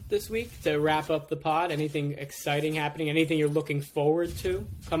on this week to wrap up the pod? Anything exciting happening? Anything you're looking forward to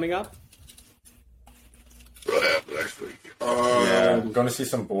coming up? What happened next week? Yeah, I'm going to see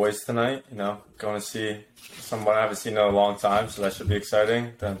some boys tonight. Going to see someone I haven't seen in a long time, so that should be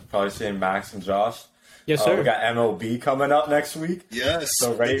exciting. Then probably seeing Max and Josh. Yes, sir. We got MLB coming up next week. Yes.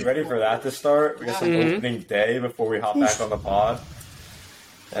 So ready for that to start. We got some opening day before we hop back on the pod.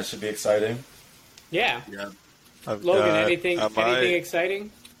 That should be exciting. Yeah. Logan, anything exciting?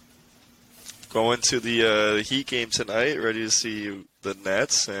 Going to the Heat game tonight. Ready to see the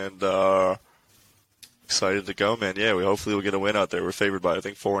Nets and excited to go, man. Yeah, hopefully we'll get a win out there. We're favored by I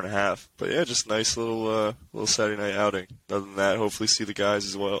think 4.5. But yeah, just nice little Saturday night outing. Other than that, hopefully see the guys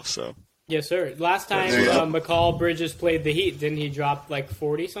as well. So. Yes, sir. Last time McCall Bridges played the Heat, didn't he drop like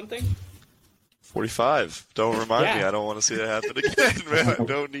 40-something? 45. Don't remind me. I don't want to see that happen again, man. I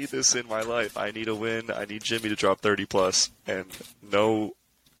don't need this in my life. I need a win. I need Jimmy to drop 30+. And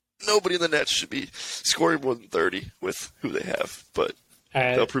nobody in the Nets should be scoring more than 30 with who they have. But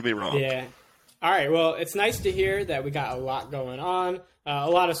they'll prove me wrong. Yeah. All right. Well, it's nice to hear that we got a lot going on.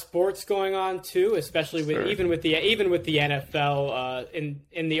 A lot of sports going on too, especially even with the NFL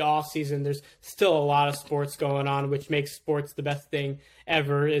in the off season. There's still a lot of sports going on, which makes sports the best thing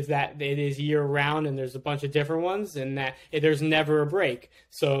ever. Is that it is year round and there's a bunch of different ones, and that there's never a break.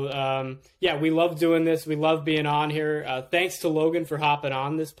 So we love doing this. We love being on here. Thanks to Logan for hopping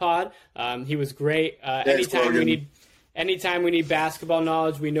on this pod. He was great. Anytime we need basketball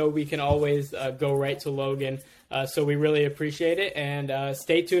knowledge, we know we can always go right to Logan. So we really appreciate it. And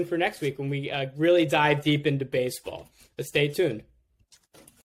stay tuned for next week when we really dive deep into baseball. But stay tuned.